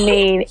 What?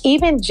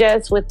 Even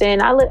just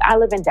within, I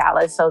live in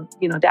Dallas, so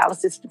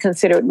Dallas is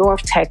considered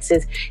North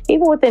Texas.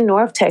 Even within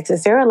North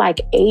Texas, there are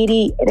like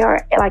 80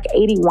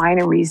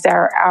 wineries that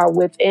are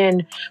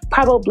within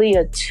probably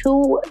a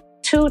 2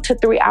 to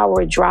 3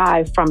 hour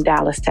drive from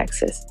Dallas,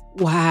 Texas.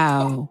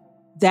 Wow,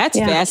 that's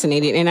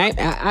fascinating, and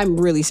I'm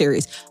really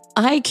serious.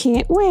 I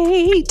can't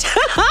wait.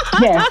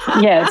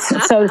 Yes.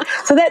 So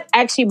that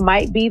actually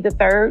might be the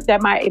third.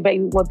 That might be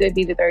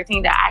the third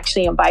thing, to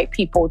actually invite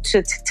people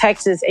to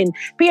Texas and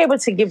be able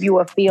to give you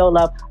a feel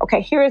of,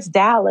 okay, here's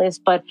Dallas,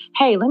 but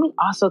hey, let me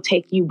also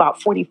take you about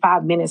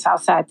 45 minutes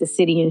outside the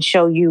city and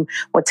show you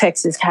what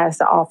Texas has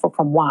to offer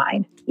from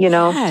wine.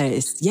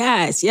 Yes.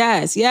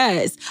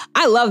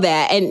 I love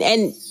that,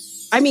 and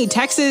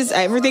Texas,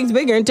 everything's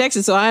bigger in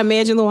Texas, so I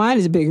imagine the wine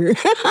is bigger.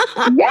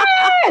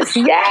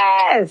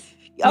 Yes.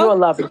 You will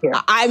love it here.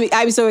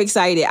 I'm so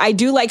excited. I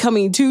do like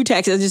coming to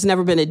Texas. I've just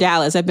never been to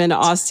Dallas. I've been to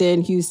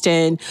Austin,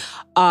 Houston,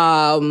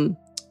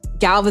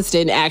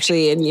 Galveston,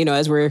 actually. And,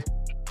 as we're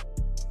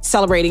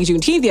celebrating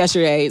Juneteenth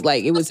yesterday,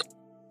 it was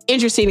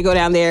interesting to go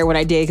down there when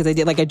I did, because I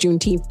did like a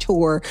Juneteenth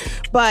tour.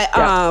 But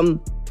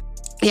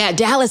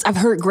Dallas, I've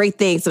heard great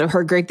things, and I've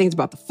heard great things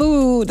about the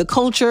food, the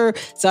culture.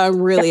 So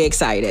I'm really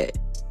excited.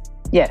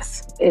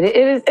 Yes, it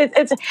is.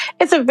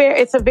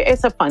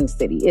 It's a fun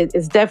city.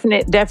 It's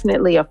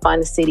definitely a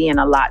fun city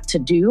and a lot to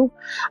do.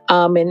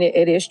 And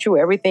it is true.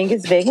 Everything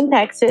is big in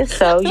Texas.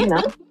 So,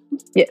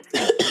 yes.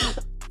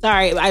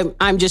 Sorry,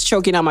 I'm just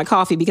choking on my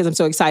coffee because I'm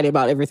so excited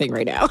about everything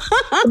right now.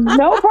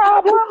 No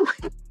problem.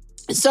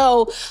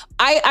 So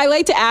I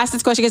like to ask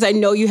this question because I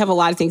know you have a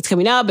lot of things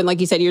coming up. And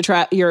like you said,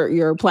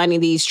 you're planning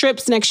these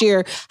trips next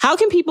year. How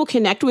can people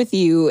connect with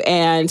you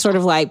and sort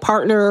of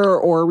partner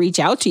or reach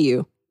out to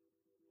you?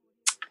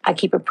 I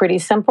keep it pretty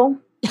simple.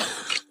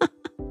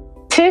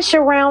 Tish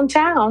Around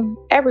Town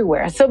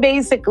everywhere. So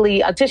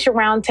basically, Tish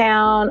Around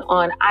Town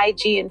on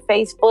IG and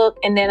Facebook.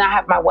 And then I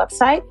have my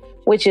website,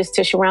 which is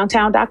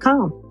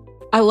tisharoundtown.com.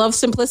 I love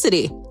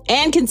simplicity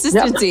and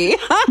consistency. Yep.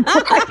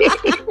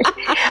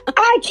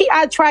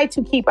 I try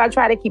to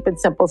keep it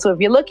simple. So if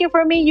you're looking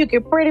for me, you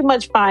can pretty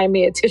much find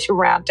me at Tish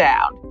Around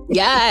Town.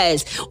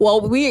 Yes.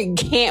 Well, we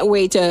can't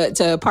wait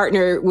to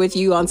partner with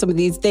you on some of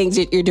these things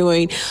that you're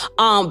doing.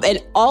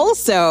 And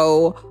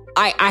also,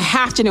 I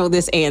have to know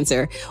this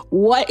answer.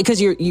 What,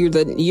 because you're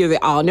the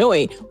all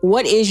knowing.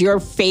 What is your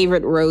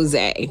favorite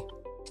rosé?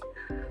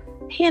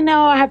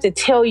 I have to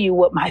tell you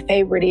what my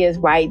favorite is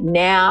right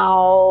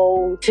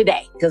now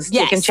today, because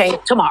it can change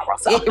tomorrow.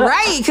 So.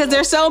 Right, because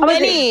there's so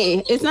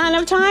many. It's not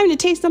enough time to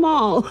taste them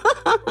all.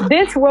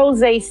 This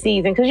rosé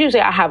season, because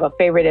usually I have a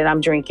favorite that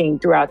I'm drinking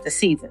throughout the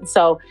season.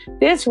 So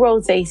this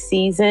rosé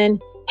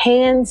season,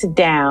 hands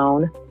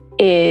down,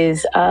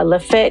 is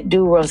Lafite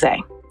du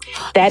Rosé.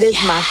 That is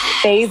my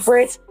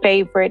favorite.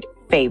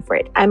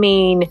 I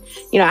mean,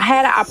 I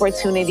had an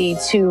opportunity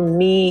to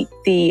meet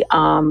the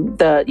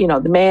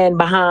man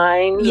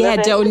behind. Yeah,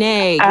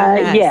 Donay.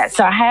 Yeah,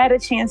 so I had a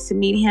chance to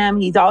meet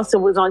him. He also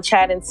was on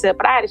Chat and Sip,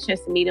 but I had a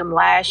chance to meet him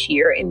last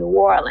year in New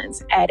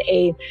Orleans at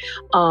a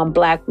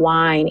black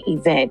wine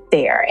event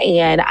there.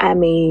 And I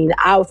mean,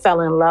 I fell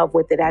in love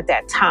with it at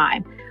that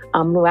time.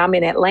 When I'm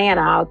in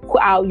Atlanta,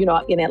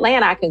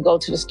 I can go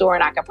to the store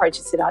and I can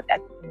purchase it out at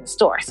the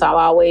store. So I'm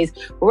always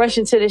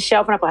rushing to the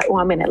shelf and I'm like,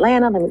 I'm in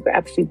Atlanta. Let me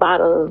grab a few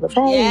bottles of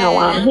while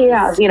I'm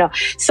here.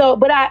 So,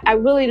 but I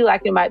really do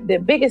like it. The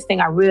biggest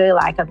thing I really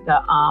like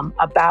about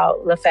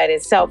Lafite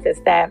itself is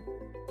that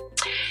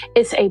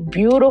it's a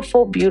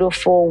beautiful,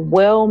 beautiful,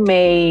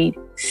 well-made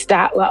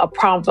style, a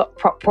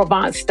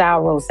Provence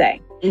style rosé.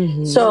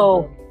 Mm-hmm.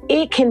 So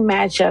it can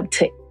match up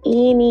to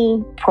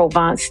any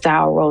Provence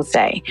style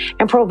rosé.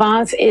 And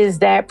Provence is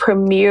that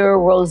premier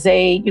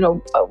rosé,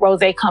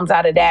 rosé comes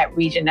out of that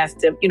region. That's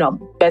the,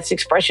 best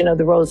expression of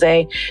the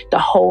rosé, the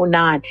whole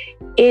nine.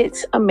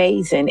 It's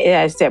amazing. It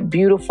has that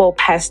beautiful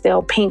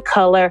pastel pink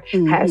color,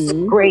 has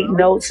great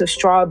notes of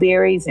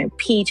strawberries and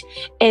peach.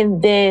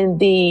 And then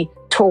the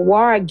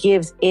terroir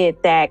gives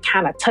it that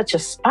kind of touch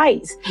of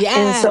spice. Yeah.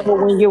 And so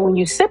when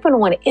you're sipping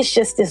on it, it's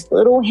just this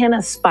little hint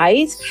of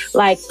spice.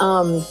 Like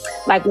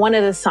one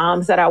of the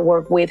Psalms that I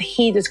work with,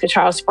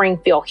 Charles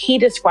Springfield, he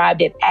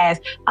described it as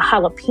a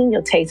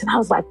jalapeno taste. And I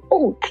was like,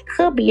 oh, that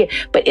could be it.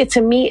 But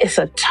to me, it's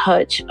a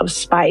touch of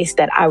spice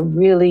that I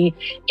really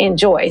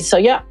enjoy. So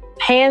yeah,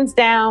 hands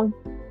down,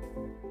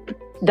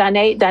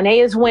 Danae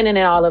is winning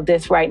in all of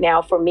this right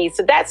now for me.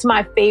 So that's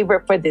my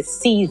favorite for this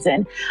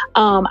season.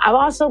 I've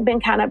also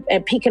been kind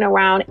of peeking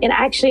around and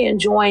actually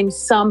enjoying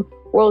some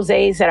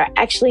rosés that are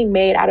actually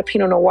made out of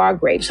Pinot Noir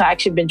grapes. So I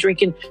actually been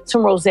drinking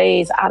some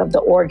rosés out of the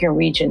Oregon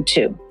region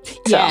too.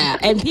 So. Yeah,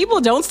 and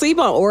people don't sleep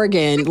on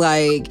Oregon.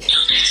 Like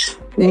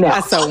they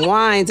got some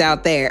wines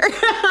out there.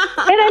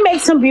 And they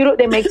make some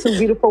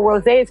beautiful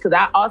rosés, because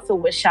I also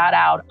would shout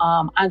out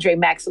Andre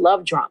Max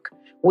Love Drunk,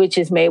 which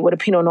is made with a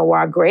Pinot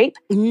Noir grape.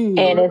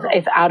 And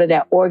it's out of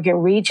that Oregon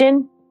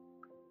region.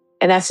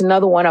 And that's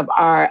another one of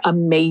our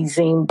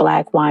amazing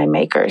black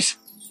winemakers.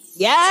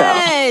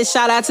 Yes. So.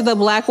 Shout out to the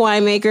black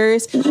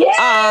winemakers.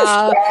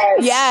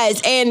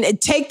 Yes. And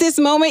take this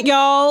moment,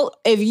 y'all.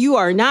 If you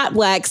are not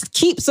black,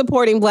 keep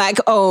supporting black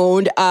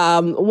owned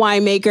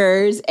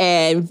winemakers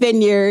and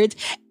vineyards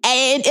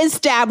and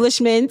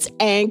establishments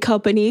and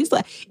companies,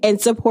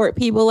 and support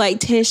people like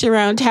Tish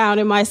around town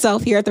and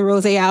myself here at the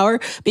Rosé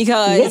Hour,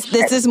 because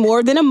this is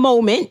more than a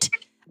moment.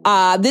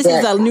 This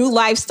is a new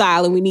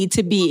lifestyle, and we need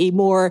to be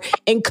more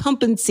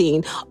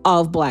encompassing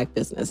of black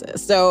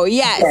businesses. So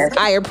yes,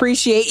 I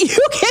appreciate you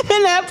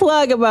giving that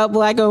plug about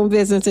black owned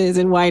businesses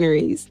and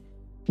wineries.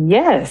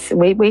 Yes,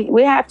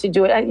 we have to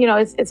do it.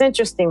 It's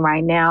interesting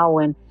right now,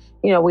 and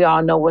we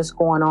all know what's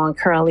going on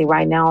currently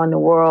right now in the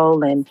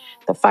world and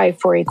the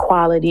fight for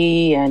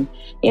equality, and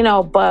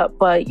but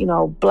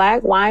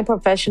black wine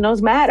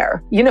professionals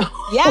matter.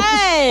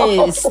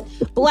 Yes,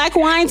 black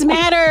wines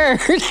matter.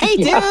 They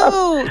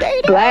do.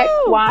 They do. Black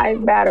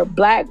wines matter.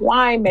 Black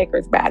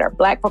winemakers matter.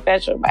 Black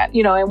professionals matter.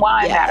 And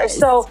wine matters.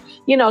 So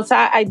so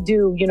I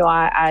do.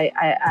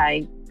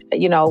 I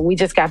we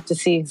just got to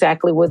see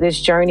exactly where this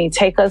journey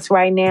take us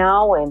right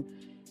now, and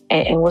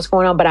what's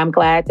going on. But I'm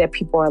glad that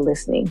people are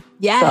listening.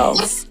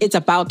 Yes, it's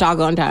about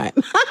doggone time.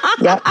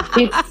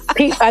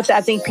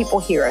 I think people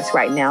hear us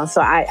right now,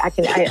 so I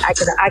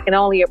can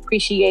only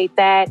appreciate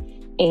that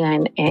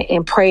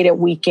and pray that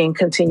we can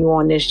continue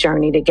on this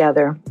journey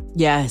together.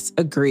 Yes,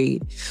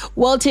 agreed.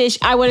 Well, Tish,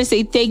 I want to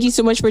say thank you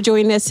so much for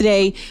joining us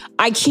today.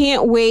 I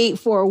can't wait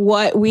for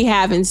what we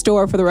have in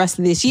store for the rest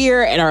of this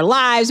year and our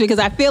lives, because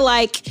I feel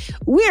like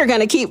we're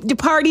going to keep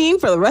partying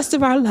for the rest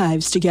of our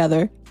lives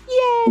together.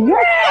 Yay!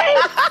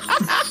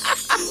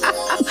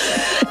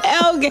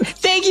 Okay,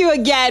 thank you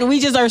again. We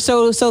just are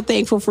so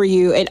thankful for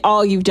you and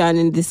all you've done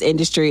in this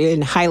industry,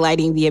 and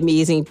highlighting the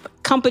amazing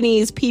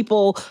companies,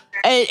 people,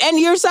 and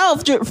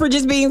yourself for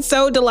just being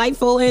so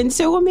delightful and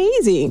so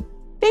amazing.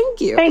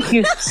 Thank you. Thank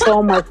you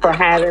so much for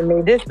having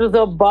me. This was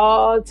a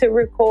ball to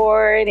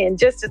record, and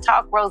just to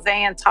talk rosé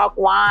and talk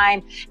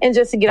wine, and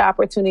just to get an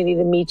opportunity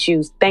to meet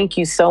you. Thank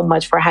you so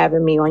much for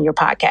having me on your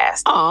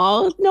podcast.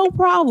 Oh, no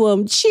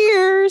problem.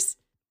 Cheers.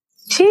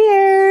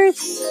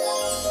 Cheers.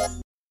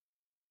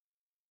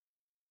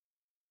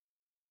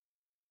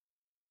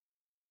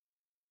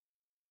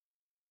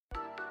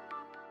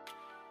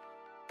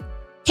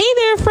 Hey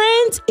there,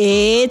 friends.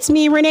 It's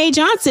me, Renee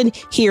Johnson,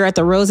 here at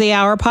the Rosé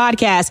Hour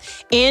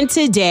podcast. And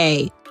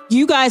today,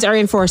 you guys are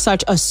in for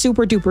such a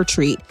super duper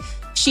treat.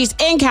 She's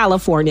in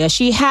California.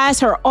 She has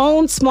her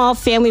own small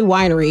family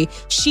winery.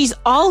 She's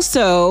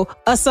also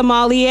a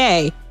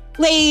sommelier.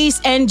 Ladies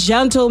and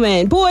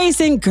gentlemen,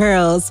 boys and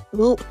girls,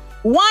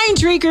 wine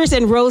drinkers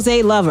and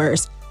rosé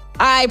lovers,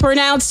 I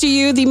pronounce to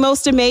you the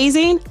most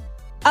amazing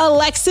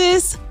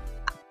Alexis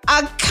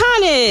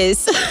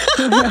Akanis.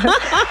 And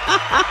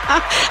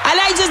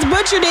I just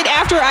butchered it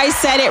after I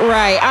said it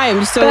right. I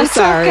am so That's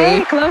sorry.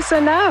 Okay, close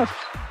enough.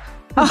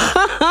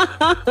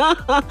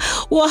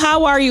 Well,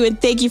 how are you?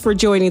 And thank you for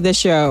joining the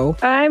show.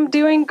 I'm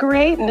doing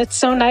great, and it's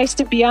so nice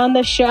to be on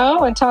the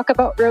show and talk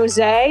about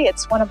rosé.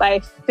 It's one of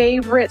my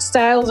favorite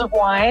styles of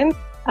wine.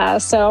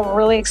 So I'm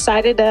really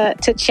excited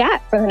to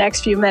chat for the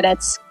next few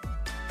minutes.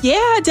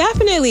 Yeah,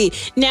 definitely.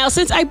 Now,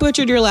 since I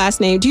butchered your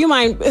last name, do you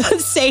mind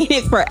saying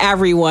it for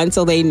everyone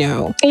so they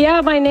know?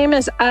 Yeah, my name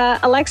is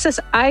Alexis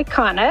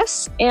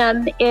Iconis,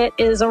 and it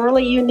is a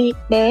really unique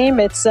name.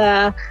 It's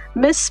a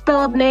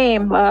misspelled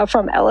name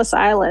from Ellis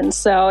Island.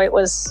 So it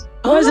was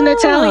an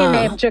Italian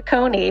name,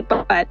 Giacconi,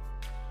 but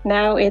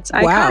now it's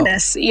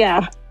Iconis. Wow.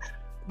 Yeah.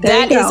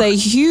 That is a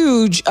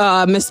huge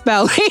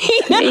misspelling.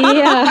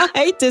 Yeah. I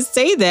hate to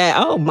say that.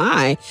 Oh,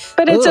 my.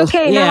 But it's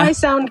okay. Yeah. Now I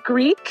sound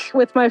Greek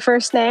with my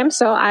first name,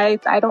 so I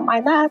don't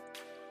mind that.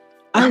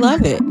 I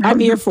love it. I'm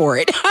here for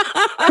it.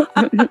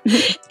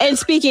 And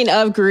speaking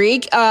of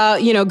Greek,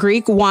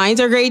 Greek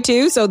wines are great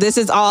too. So this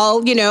is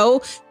all,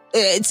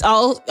 it's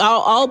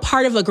all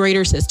part of a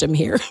greater system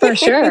here. For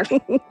sure.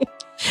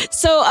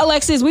 So,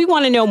 Alexis, we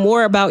want to know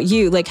more about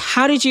you. Like,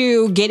 how did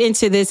you get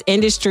into this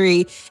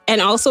industry and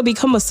also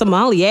become a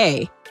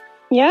sommelier?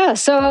 Yeah,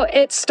 so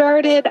it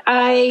started,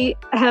 I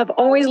have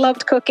always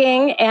loved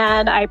cooking,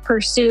 and I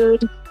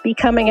pursued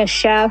becoming a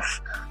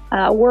chef,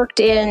 worked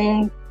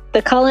in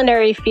the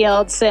culinary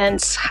field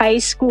since high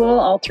school,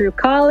 all through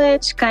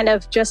college, kind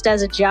of just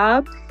as a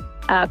job,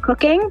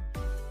 cooking.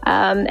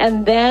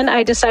 And then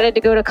I decided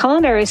to go to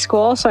culinary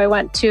school. So I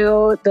went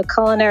to the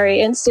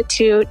Culinary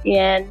Institute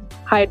in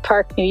Hyde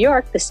Park, New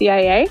York, the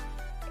CIA.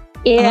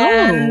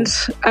 And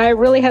I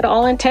really had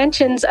all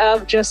intentions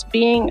of just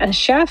being a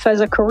chef as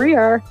a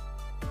career.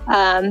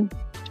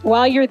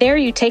 While you're there,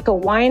 you take a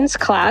wines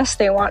class.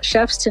 They want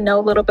chefs to know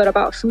a little bit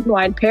about food and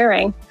wine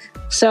pairing.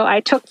 So I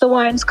took the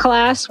wines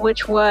class,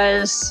 which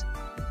was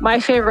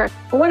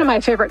one of my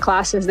favorite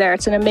classes there.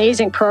 It's an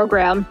amazing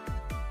program.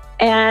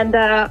 And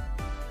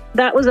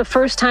that was the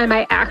first time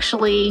I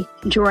actually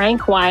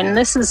drank wine. And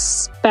this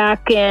is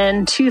back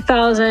in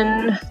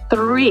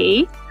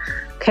 2003.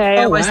 Okay,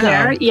 I was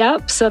there.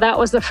 Yep. So that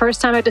was the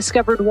first time I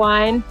discovered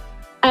wine.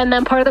 And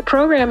then part of the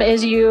program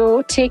is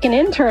you take an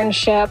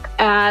internship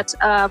at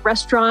a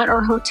restaurant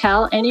or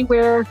hotel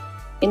anywhere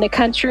in the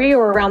country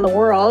or around the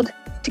world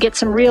to get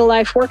some real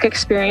life work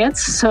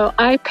experience. So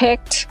I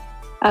picked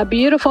a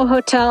beautiful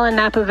hotel in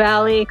Napa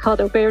Valley called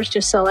Auberge du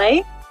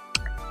Soleil.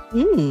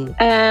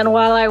 And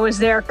while I was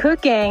there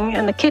cooking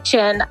in the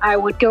kitchen, I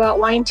would go out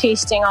wine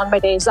tasting on my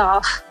days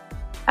off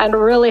and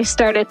really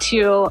started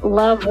to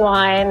love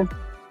wine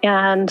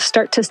and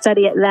start to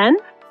study it then.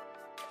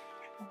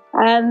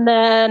 And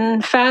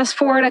then fast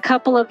forward a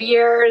couple of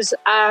years,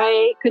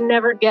 I could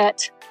never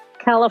get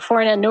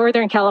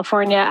Northern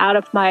California out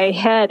of my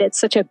head. It's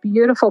such a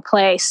beautiful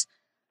place.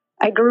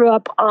 I grew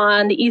up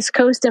on the East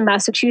Coast in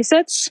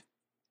Massachusetts.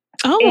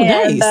 Oh,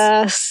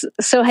 nice.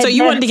 So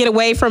you wanted to get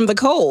away from the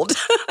cold.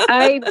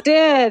 I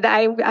did.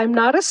 I'm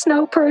not a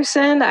snow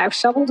person. I've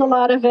shoveled a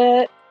lot of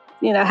it,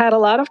 had a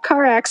lot of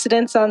car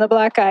accidents on the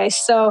black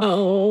ice.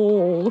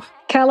 So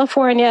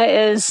California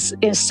is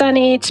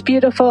sunny. It's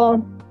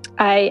beautiful.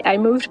 I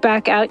moved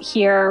back out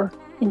here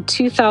in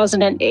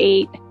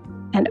 2008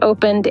 and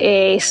opened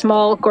a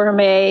small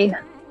gourmet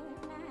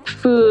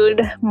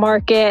food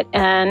market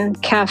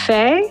and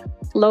cafe,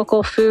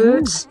 local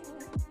foods.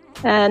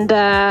 And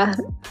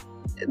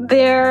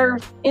there,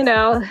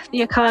 the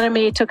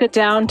economy took a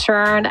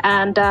downturn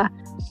and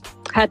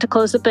had to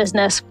close the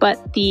business.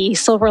 But the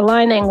silver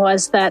lining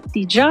was that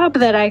the job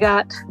that I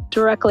got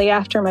directly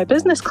after my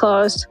business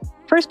closed,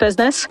 first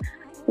business,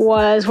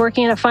 was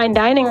working in a fine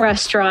dining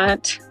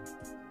restaurant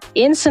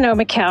in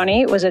Sonoma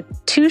County. It was a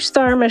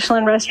 2-star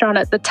Michelin restaurant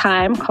at the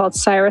time called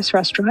Cyrus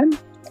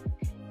Restaurant.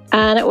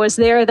 And it was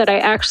there that I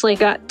actually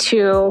got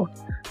to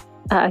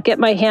get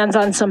my hands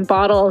on some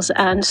bottles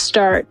and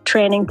start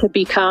training to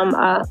become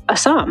a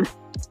somm.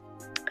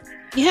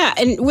 Yeah,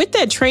 and with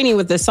that training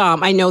with the somm,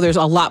 I know there's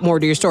a lot more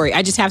to your story.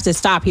 I just have to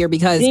stop here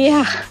because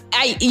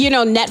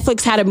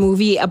Netflix had a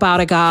movie about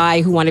a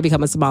guy who wanted to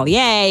become a sommelier,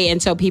 and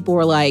so people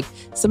were like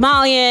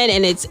Somalian,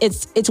 and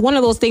it's one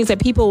of those things that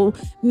people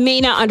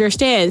may not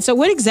understand. So,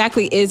 what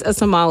exactly is a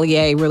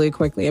sommelier? Really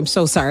quickly, I'm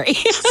so sorry.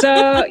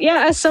 So,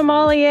 a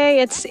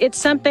sommelier, it's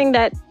something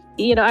that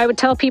I would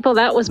tell people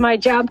that was my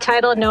job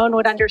title. No one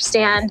would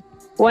understand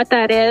what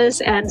that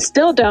is, and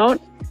still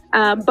don't.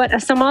 But a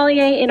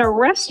sommelier in a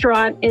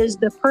restaurant is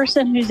the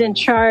person who's in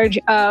charge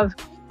of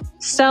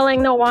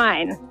selling the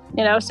wine.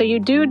 So you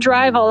do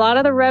drive a lot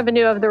of the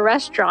revenue of the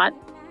restaurant,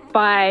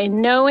 by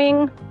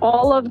knowing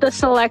all of the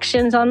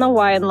selections on the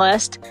wine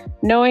list,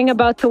 knowing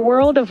about the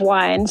world of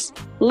wines,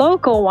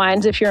 local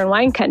wines if you're in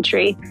wine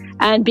country,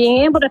 and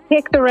being able to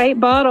pick the right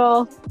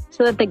bottle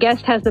so that the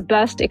guest has the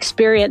best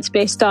experience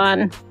based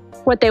on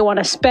what they want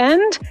to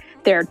spend,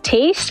 their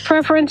taste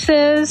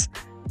preferences,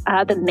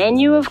 the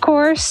menu, of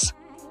course.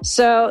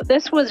 So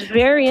this was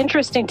very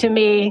interesting to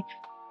me.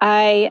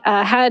 I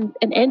had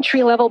an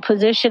entry-level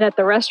position at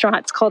the restaurant.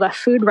 It's called a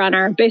food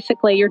runner.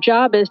 Basically, your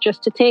job is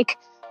just to take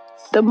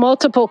the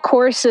multiple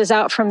courses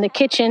out from the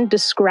kitchen,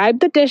 describe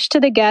the dish to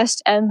the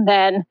guest, and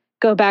then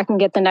go back and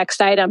get the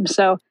next item.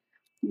 So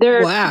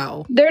their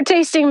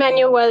tasting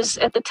menu was,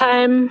 at the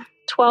time,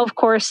 12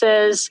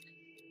 courses.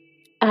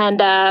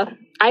 And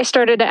I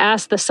started to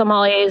ask the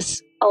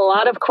sommeliers a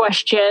lot of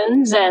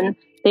questions, and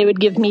they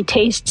would give me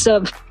tastes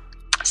of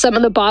some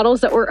of the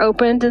bottles that were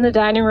opened in the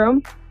dining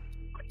room.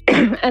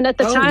 And at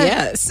the time,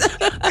 yes,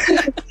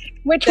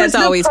 which that's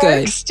was always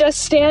good.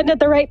 Just stand at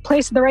the right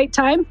place at the right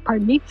time.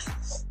 Pardon me.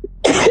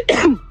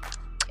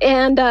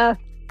 And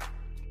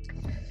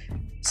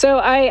so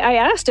I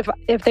asked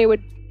if they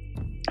would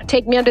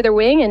take me under their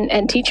wing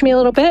and teach me a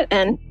little bit.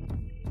 And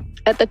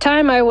at the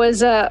time, I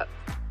was a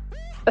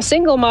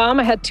single mom.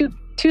 I had two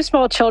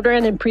small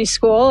children in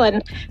preschool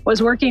and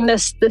was working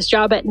this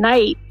job at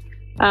night,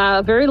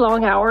 very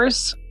long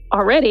hours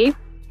already.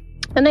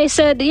 And they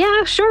said,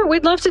 yeah, sure,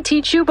 we'd love to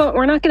teach you, but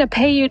we're not going to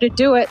pay you to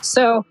do it.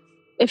 So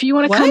if you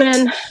want to come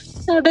in,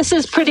 this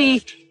is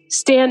pretty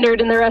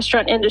standard in the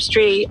restaurant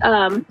industry.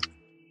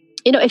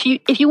 If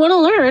you want to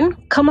learn,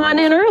 come on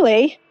in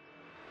early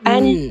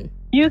and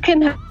you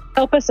can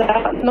help us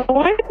out in the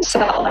wine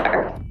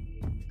cellar.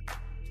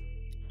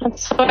 And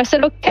so I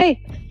said,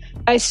 okay.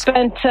 I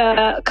spent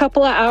a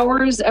couple of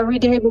hours every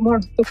day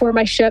before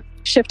my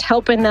shift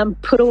helping them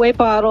put away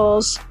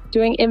bottles,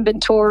 doing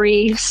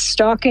inventory,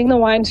 stocking the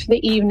wines for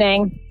the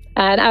evening.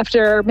 And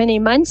after many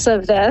months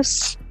of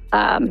this,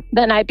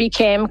 then I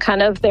became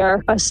kind of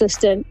their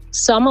assistant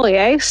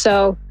sommelier.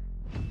 So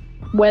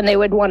when they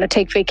would want to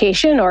take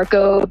vacation or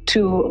go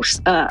to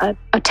a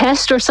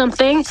test or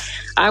something,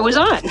 I was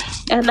on.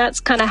 And that's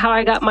kind of how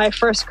I got my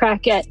first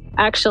crack at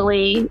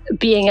actually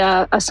being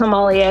a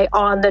sommelier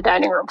on the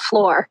dining room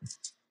floor.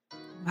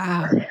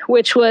 Wow.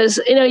 Which was,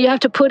 you have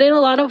to put in a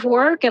lot of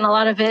work, and a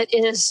lot of it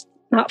is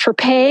not for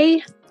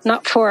pay,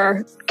 not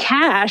for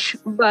cash,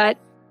 but,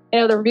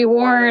 the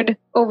reward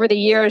over the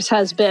years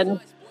has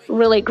been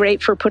really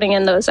great for putting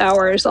in those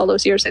hours all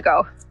those years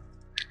ago.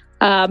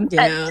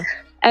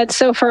 And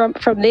so from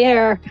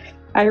there,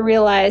 I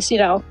realized,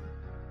 the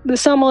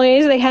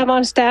sommeliers they have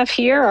on staff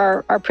here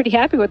are pretty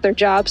happy with their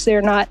jobs.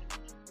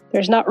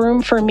 There's not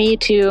room for me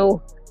to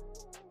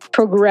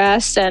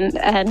progress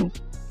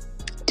and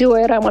do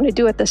what I want to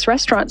do at this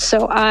restaurant.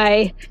 So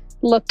I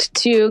looked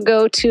to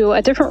go to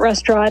a different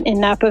restaurant in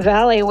Napa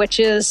Valley, which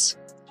is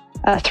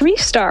a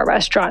 3-star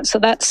restaurant. So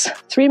that's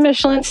 3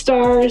 Michelin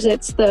stars.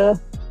 It's the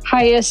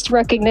highest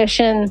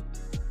recognition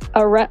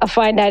a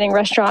fine dining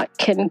restaurant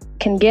can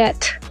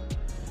get.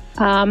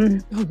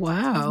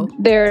 Wow.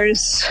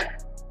 There's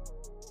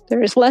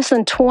less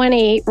than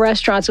 20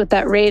 restaurants with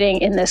that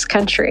rating in this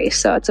country.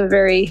 So it's a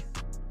very,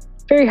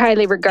 very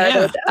highly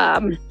regarded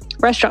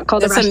restaurant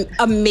called some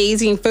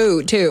amazing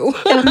food too.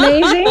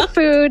 Amazing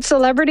food,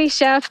 celebrity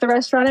chef, the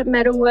restaurant at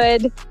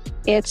Meadowood.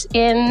 It's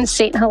in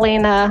St.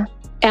 Helena,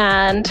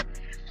 and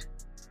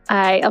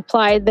I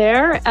applied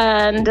there,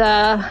 and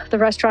the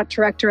restaurant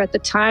director at the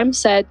time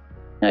said,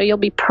 you'll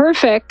be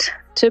perfect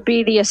to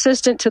be the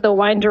assistant to the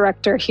wine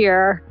director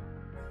here.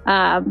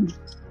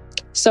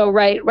 So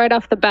right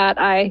off the bat,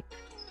 I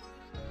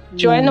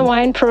joined the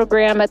wine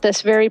program at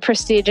this very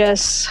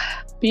prestigious,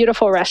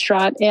 beautiful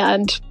restaurant,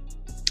 and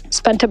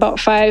spent about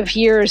 5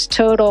 years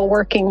total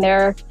working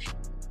there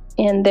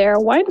in their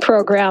wine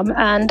program.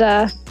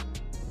 And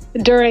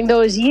during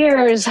those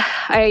years,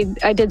 I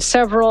did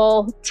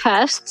several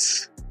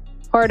tests.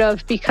 Part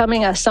of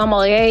becoming a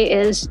sommelier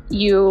is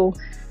you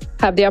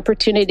have the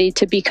opportunity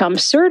to become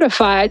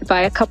certified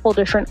by a couple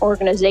different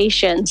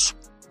organizations.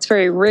 It's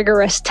very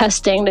rigorous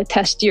testing to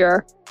test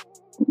your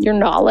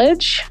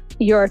knowledge,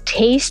 your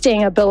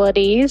tasting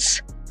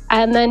abilities,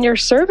 and then your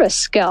service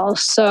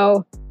skills.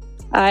 So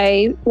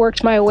I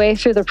worked my way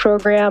through the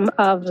program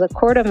of the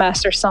Court of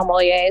Master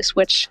Sommeliers,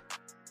 which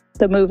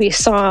the movie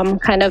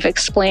Somm kind of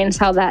explains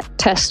how that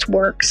test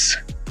works.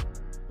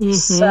 Mm-hmm.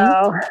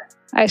 So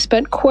I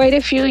spent quite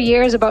a few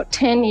years, about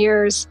 10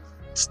 years,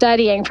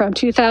 studying from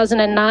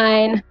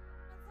 2009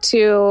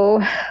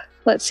 to,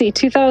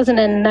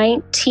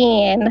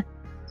 2019.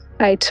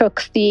 I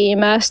took the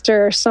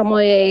Master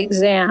Sommelier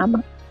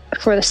exam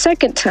for the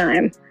second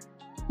time.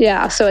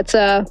 Yeah, so it's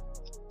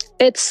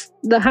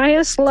the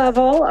highest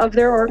level of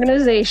their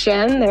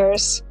organization.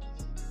 There's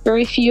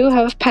very few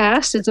have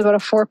passed. It's about a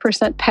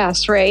 4%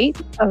 pass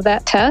rate of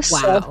that test. Wow.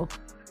 So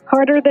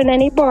harder than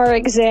any bar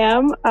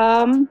exam.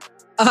 I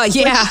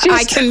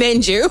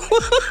commend you.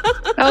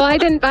 I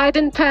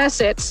didn't pass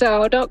it,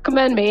 so don't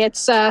commend me.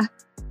 It's an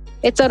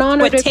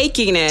honor to take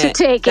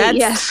it.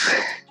 Yes.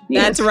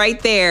 That's right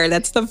there.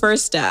 That's the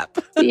first step.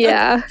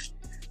 Yeah.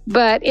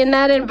 But in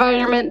that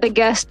environment, the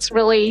guests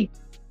really,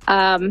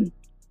 they're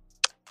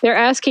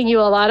asking you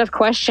a lot of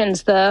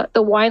questions. The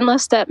wine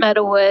list at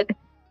Meadowood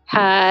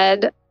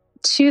had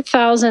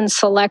 2,000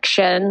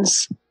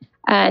 selections,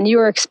 and you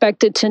were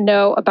expected to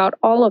know about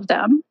all of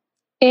them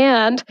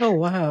and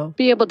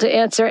be able to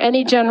answer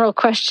any general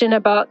question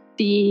about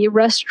the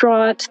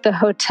restaurant, the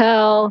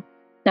hotel,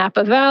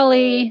 Napa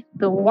Valley,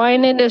 the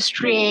wine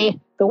industry,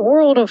 the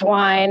world of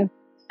wine,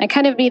 and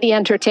kind of be the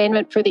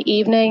entertainment for the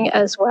evening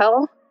as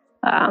well.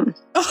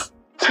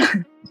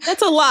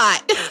 That's a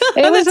lot.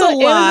 That's a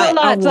lot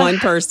on one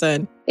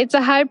person. It's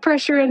a high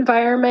pressure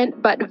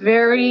environment, but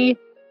very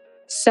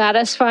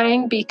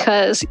satisfying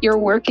because you're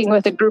working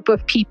with a group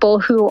of people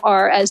who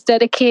are as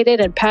dedicated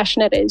and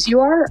passionate as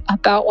you are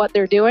about what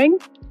they're doing.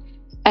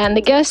 And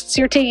the guests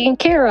you're taking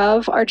care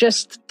of are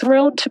just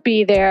thrilled to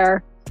be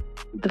there.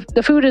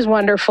 The food is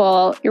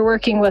wonderful. You're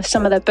working with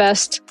some of the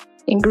best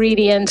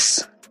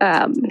ingredients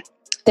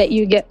that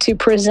you get to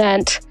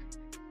present.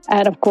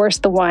 And of course,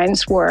 the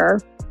wines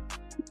were,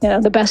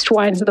 the best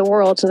wines of the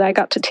world that I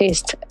got to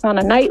taste on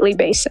a nightly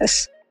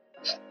basis.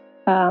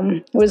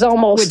 It was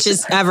almost, which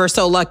is ever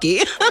so lucky.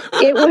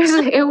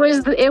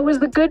 it was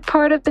the good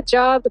part of the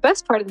job, the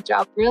best part of the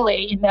job,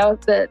 really.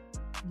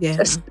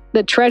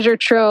 The treasure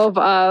trove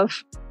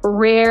of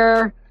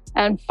rare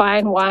and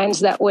fine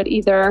wines that would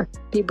either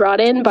be brought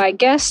in by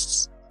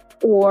guests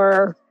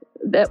or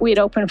that we'd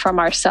open from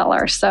our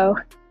cellar. So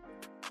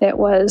that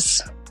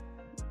was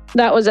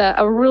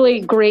a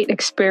really great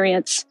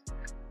experience.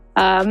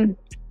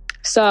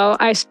 So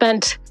I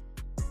spent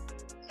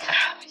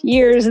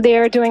years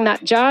there doing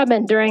that job.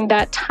 And during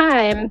that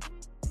time,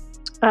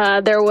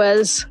 there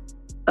was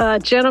a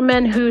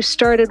gentleman who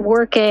started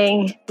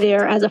working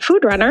there as a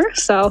food runner.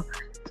 So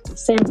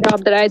same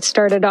job that I'd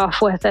started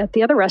off with at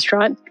the other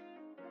restaurant.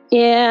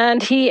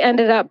 And he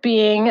ended up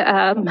being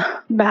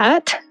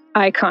Matt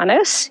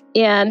Iconis.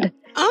 And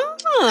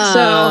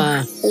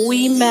so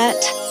we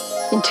met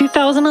in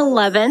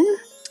 2011.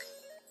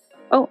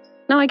 Oh,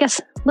 no, I guess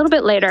a little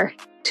bit later,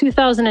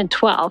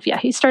 2012. Yeah,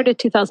 he started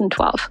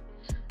 2012.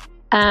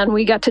 And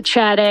we got to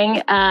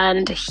chatting,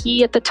 and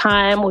he at the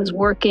time was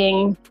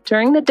working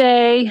during the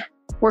day,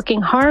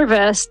 working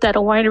harvest at a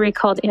winery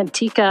called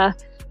Antica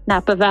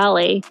Napa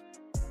Valley.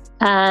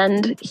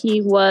 And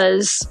he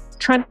was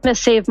trying to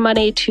save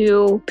money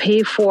to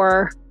pay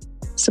for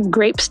some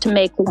grapes to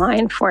make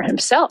wine for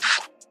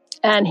himself.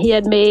 And he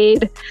had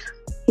made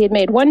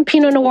one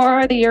Pinot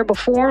Noir the year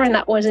before, and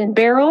that was in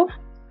barrel,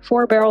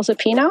 4 barrels of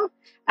Pinot.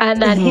 And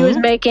then he was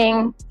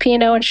making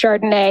Pinot and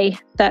Chardonnay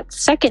that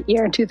second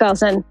year in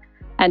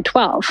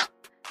 2012.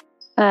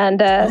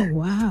 And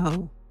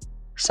wow.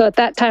 So at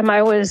that time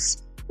I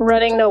was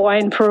running the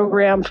wine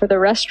program for the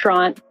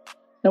restaurant,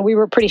 and we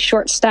were pretty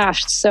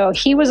short-staffed. So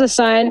he was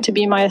assigned to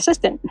be my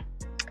assistant.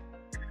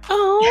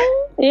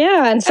 Oh.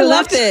 Yeah. And so I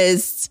love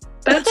this.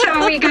 That's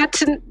how we got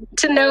to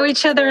know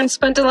each other and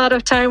spent a lot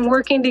of time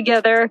working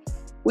together.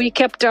 We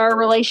kept our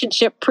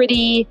relationship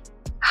pretty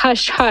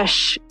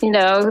hush-hush,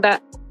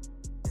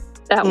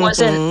 that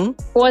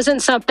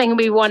wasn't something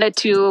we wanted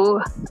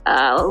to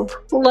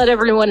let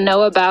everyone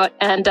know about.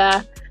 And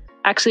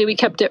actually, we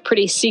kept it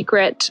pretty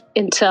secret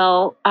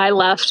until I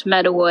left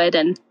Meadowood.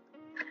 And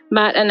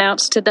Matt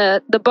announced to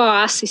the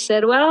boss, he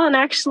said, well, and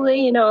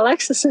actually,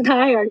 Alexis and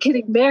I are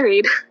getting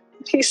married.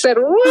 He said,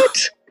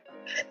 what?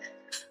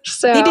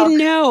 So he didn't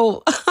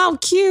know. How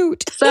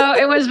cute. So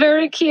it was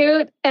very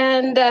cute.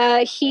 And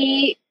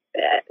he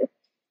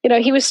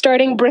was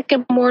starting Brick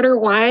and Mortar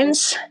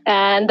Wines,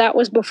 and that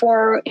was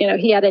before,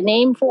 he had a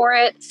name for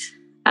it.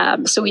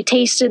 So we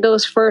tasted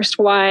those first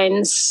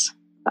wines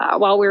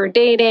while we were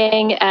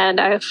dating,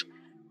 and I've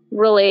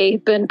really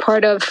been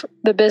part of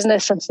the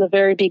business since the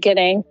very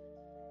beginning.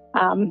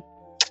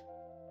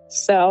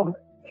 So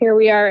here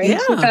we are in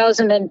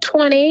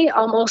 2020,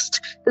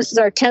 this is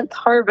our 10th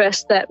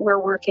harvest that we're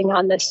working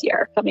on this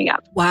year coming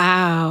up.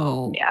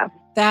 Wow. Yeah.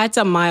 That's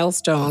a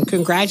milestone.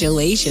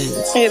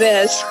 Congratulations. It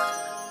is.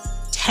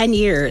 10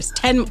 years,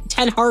 10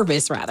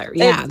 harvests rather.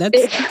 Yeah.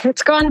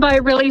 It's gone by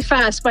really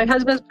fast. My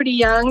husband's pretty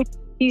young.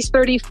 He's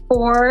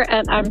 34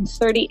 and I'm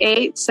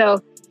 38.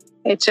 So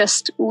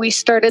we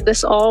started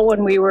this all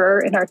when we were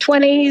in our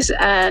 20s,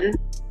 and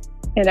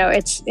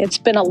it's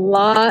been a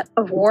lot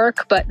of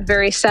work, but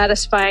very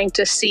satisfying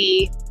to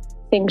see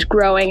things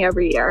growing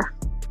every year.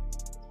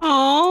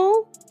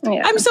 Oh,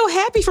 yeah. I'm so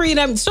happy for you. And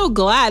I'm so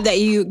glad that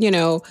you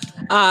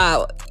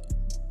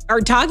are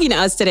talking to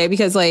us today,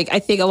 because I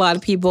think a lot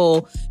of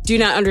people do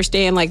not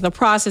understand the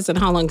process and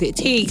how long it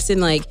takes,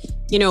 and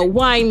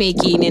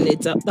winemaking, and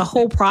it's the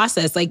whole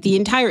process. The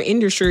entire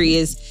industry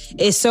is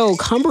so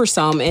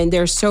cumbersome, and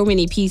there's so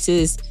many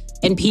pieces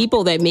and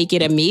people that make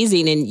it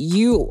amazing. And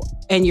you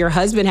and your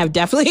husband have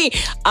definitely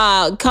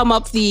come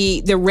up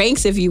the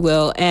ranks, if you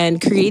will, and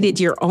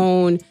created your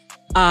own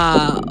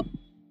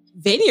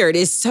vineyard.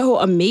 Is so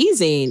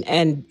amazing,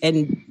 and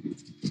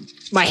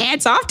my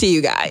hat's off to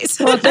you guys.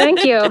 Well,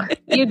 thank you.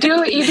 You do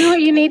what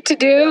you need to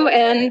do.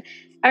 And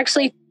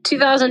actually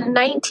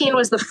 2019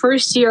 was the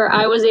first year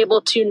I was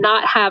able to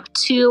not have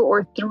 2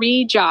 or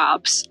 3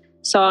 jobs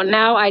So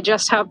now I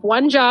just have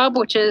one job,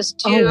 which is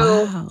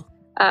to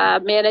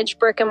manage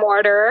brick and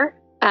mortar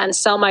and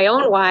sell my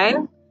own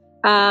wine.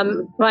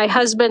 My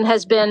husband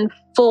has been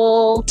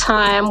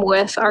full-time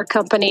with our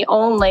company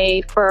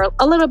only for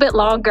a little bit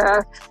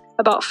longer,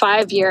 about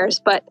 5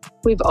 years, but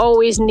we've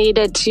always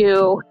needed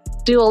to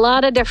do a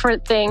lot of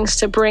different things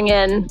to bring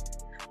in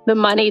the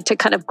money to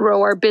kind of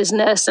grow our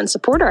business and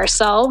support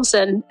ourselves.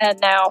 And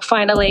now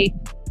finally,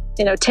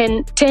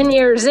 10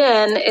 years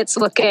in, it's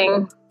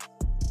looking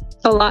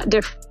a lot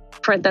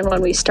different than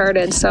when we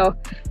started. So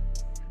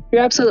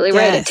you're absolutely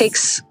right. It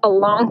takes a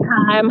long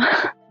time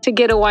to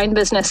get a wine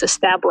business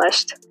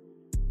established.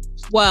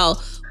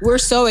 Well, we're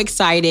so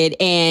excited.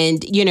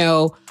 And,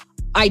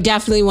 I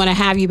definitely want to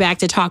have you back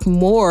to talk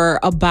more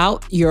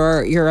about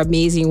your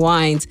amazing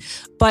wines.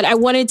 But I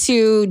wanted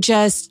to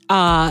just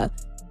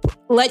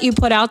let you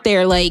put out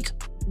there, like,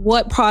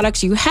 what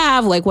products you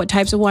have, like what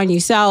types of wine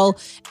you sell,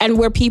 and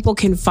where people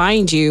can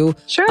find you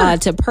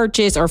to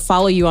purchase or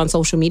follow you on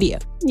social media.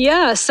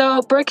 Yeah,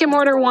 so Brick and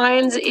Mortar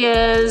Wines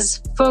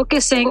is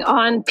focusing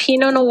on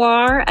Pinot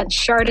Noir and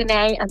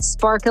Chardonnay and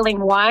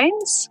sparkling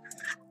wines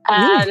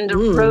and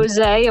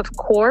rosé, of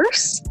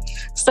course.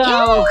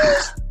 So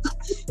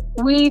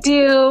we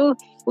do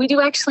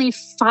actually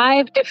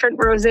 5 different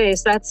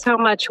rosés. That's how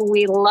much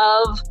we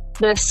love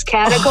this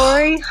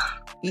category.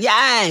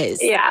 Yes.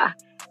 Yeah.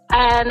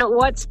 And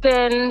what's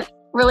been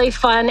really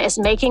fun is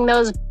making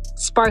those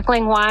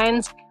sparkling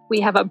wines.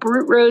 We have a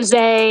Brut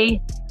Rosé,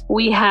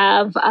 we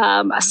have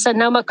a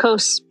Sonoma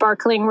Coast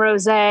sparkling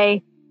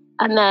rosé,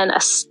 and then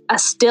a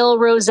still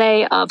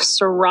rosé of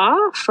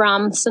Syrah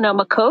from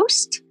Sonoma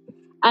Coast.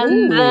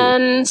 And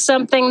then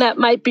something that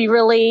might be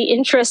really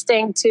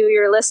interesting to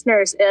your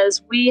listeners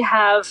is we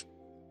have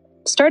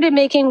started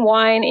making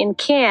wine in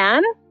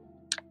can.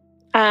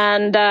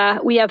 And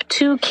we have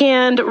 2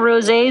 canned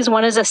rosés.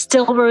 One is a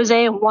still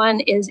rosé and one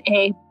is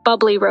a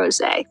bubbly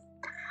rosé.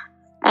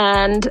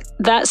 And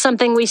that's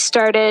something we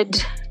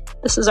started.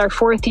 This is our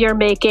 4th year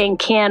making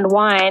canned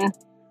wine.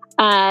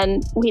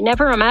 And we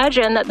never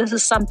imagined that this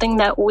is something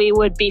that we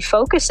would be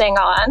focusing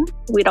on.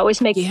 We'd always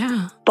make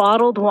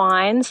bottled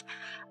wines.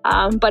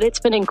 But it's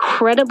been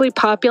incredibly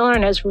popular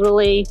and has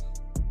really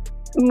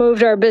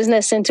moved our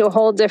business into a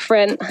whole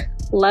different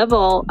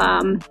level.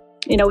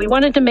 We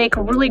wanted to make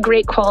a really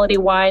great quality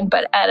wine,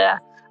 but at a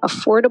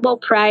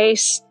affordable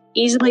price,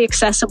 easily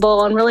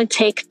accessible, and really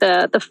take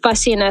the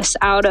fussiness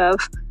out of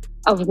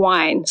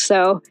wine.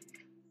 So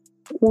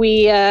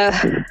we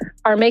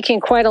are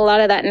making quite a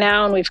lot of that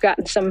now, and we've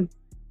gotten some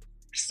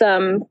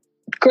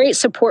great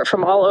support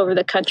from all over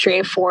the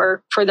country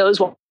for those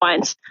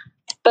wines.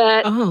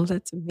 But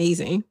that's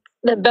amazing.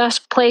 The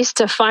best place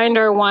to find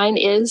our wine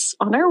is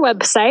on our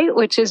website,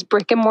 which is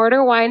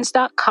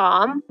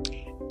brickandmortarwines.com.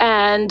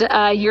 And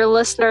your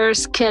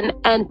listeners can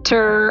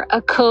enter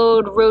a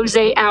code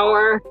Rosé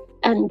Hour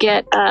and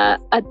get a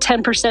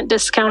 10%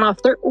 discount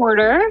off their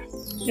order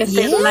if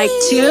they'd like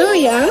to.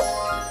 Yeah.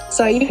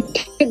 So you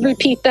could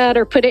repeat that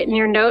or put it in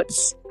your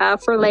notes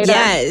for later.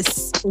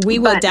 Yes, we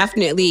will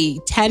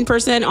definitely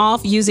 10%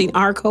 off using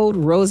our code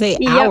Rosé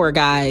Hour,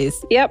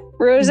 guys. Yep,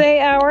 Rosé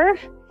Hour.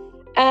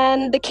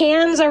 And the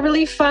cans are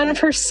really fun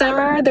for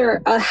summer.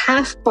 They're a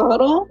half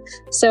bottle,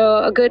 so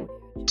a good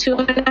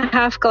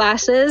 2.5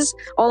 glasses.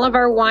 All of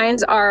our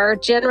wines are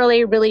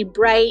generally really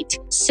bright,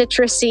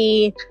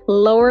 citrusy,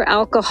 lower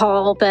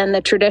alcohol than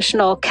the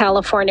traditional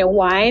California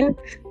wine.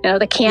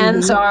 The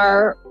cans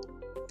are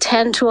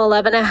 10 to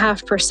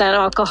 11.5%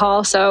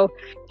 alcohol, so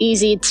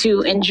easy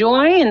to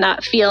enjoy and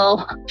not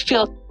feel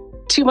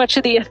too much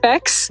of the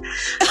effects.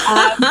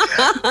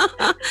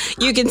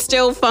 You can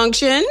still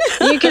function.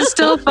 You can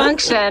still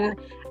function.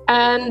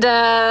 And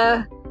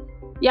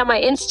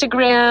my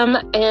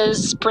Instagram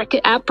is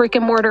at Brick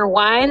and Mortar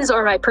Wines,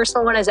 or my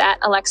personal one is at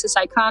Alexis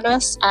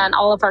Iconis, and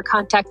all of our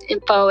contact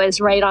info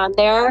is right on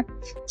there.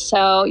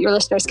 So your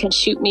listeners can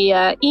shoot me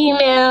an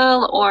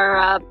email or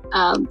a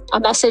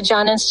message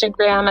on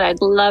Instagram, and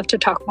I'd love to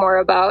talk more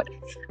about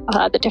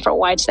the different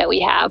wines that we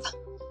have.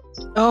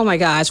 Oh my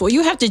gosh. Well,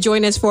 you have to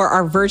join us for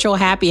our virtual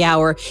happy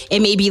hour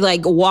and maybe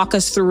walk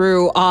us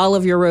through all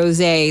of your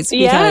rosés,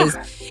 because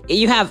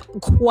you have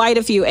quite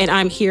a few and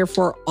I'm here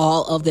for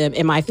all of them.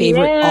 And my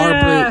favorite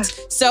are Bruts.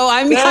 So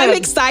I'm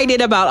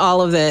excited about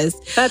all of this.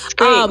 That's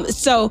great.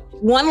 So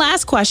one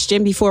last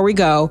question before we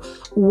go.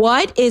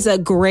 What is a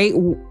great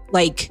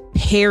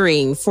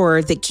pairing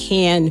for the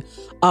canned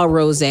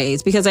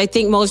rosés? Because I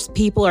think most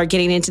people are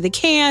getting into the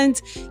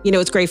cans.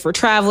 It's great for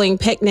traveling,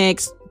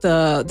 picnics,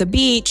 the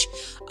beach,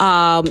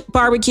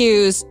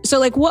 barbecues.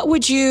 So what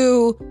would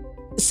you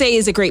say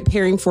is a great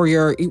pairing for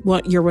your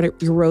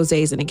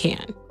rosés in a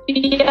can?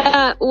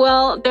 Yeah,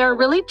 well, they're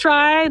really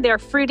dry. They're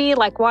fruity,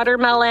 like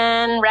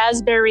watermelon,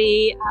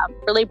 raspberry,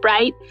 really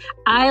bright.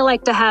 I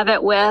like to have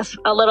it with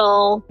a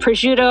little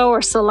prosciutto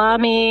or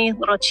salami,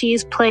 little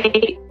cheese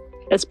plate.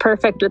 It's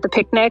perfect with a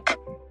picnic.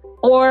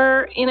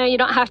 Or, you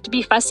don't have to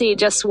be fussy,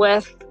 just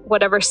with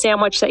whatever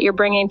sandwich that you're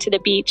bringing to the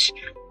beach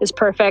is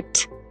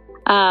perfect.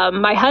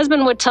 My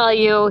husband would tell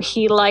you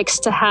he likes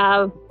to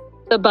have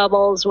the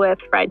bubbles with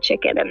fried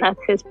chicken, and that's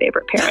his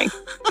favorite pairing.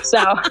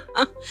 So,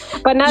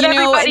 but not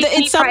everybody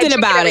can eat something fried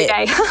about it.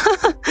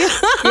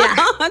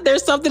 Yeah.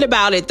 There's something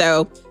about it,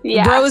 though.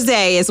 Yeah. Brose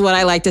is what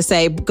I like to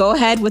say. Go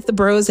ahead with the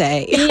brose.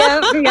 Yep.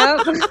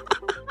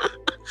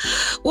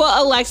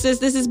 Well, Alexis,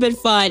 this has been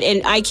fun,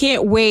 and I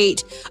can't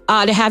wait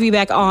to have you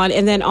back on,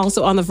 and then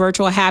also on the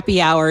virtual happy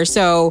hour.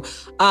 So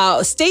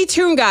stay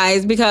tuned,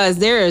 guys, because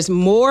there is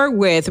more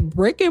with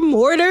Brick and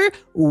Mortar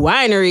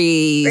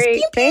Wineries.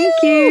 Great, thank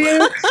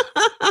you.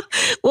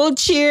 Well,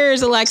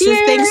 cheers, Alexis.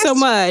 Cheers. Thanks so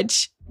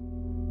much.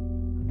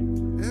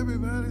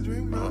 Everybody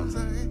drink rose.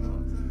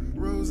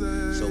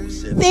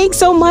 Thanks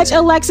so much,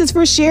 Alexis,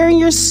 for sharing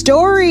your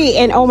story.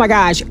 And oh my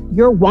gosh,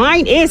 your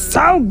wine is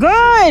so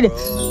good.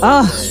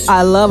 Oh,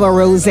 I love a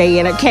rosé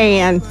in a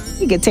can.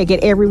 You can take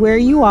it everywhere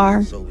you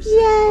are.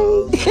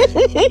 Yay.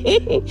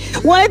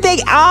 Want to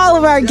thank all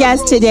of our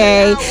guests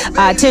today,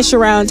 Tish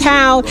Around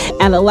Town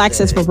and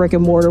Alexis from Brick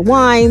and Mortar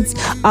Wines.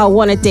 I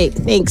want to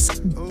thanks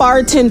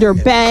Bartender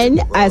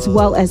Ben, as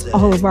well as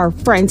all of our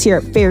friends here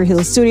at Fair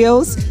Hill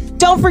Studios.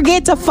 Don't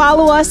forget to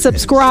follow us,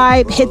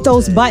 subscribe, hit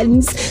those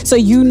buttons so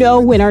you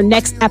know when our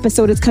next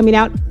episode is coming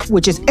out,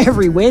 which is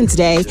every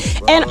Wednesday.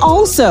 And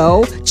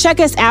also check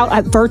us out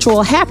at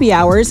Virtual Happy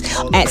Hours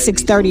at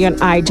 6:30 on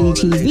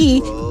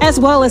IGTV, as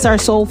well as our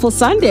Soulful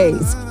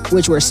Sundays,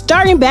 which we're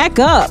starting back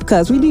up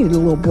because we needed a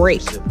little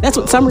break. That's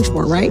what summer's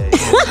for, right?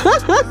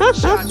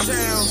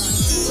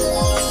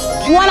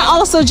 Want to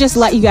also just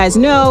let you guys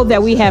know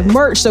that we have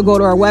merch, so go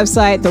to our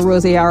website,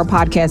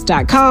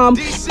 therosehourpodcast.com,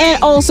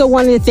 and also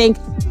wanted to thank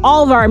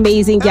all of our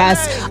amazing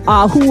guests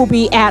who will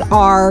be at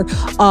our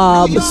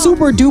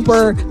super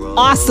duper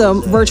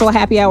awesome virtual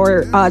happy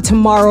hour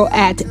tomorrow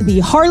at the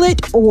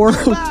Harlot or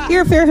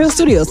here at Fair Hill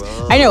Studios.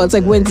 I know it's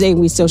like Wednesday and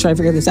we still trying to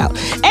figure this out.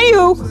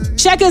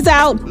 Anywho, check us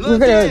out. We're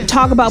going to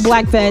talk about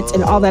Black vets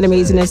and all that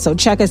amazingness, so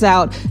check us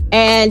out.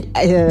 And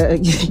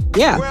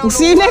yeah, we'll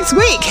see you next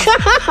week.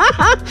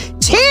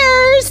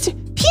 Cheers!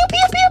 Pew,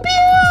 pew, pew,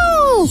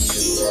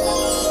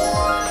 pew!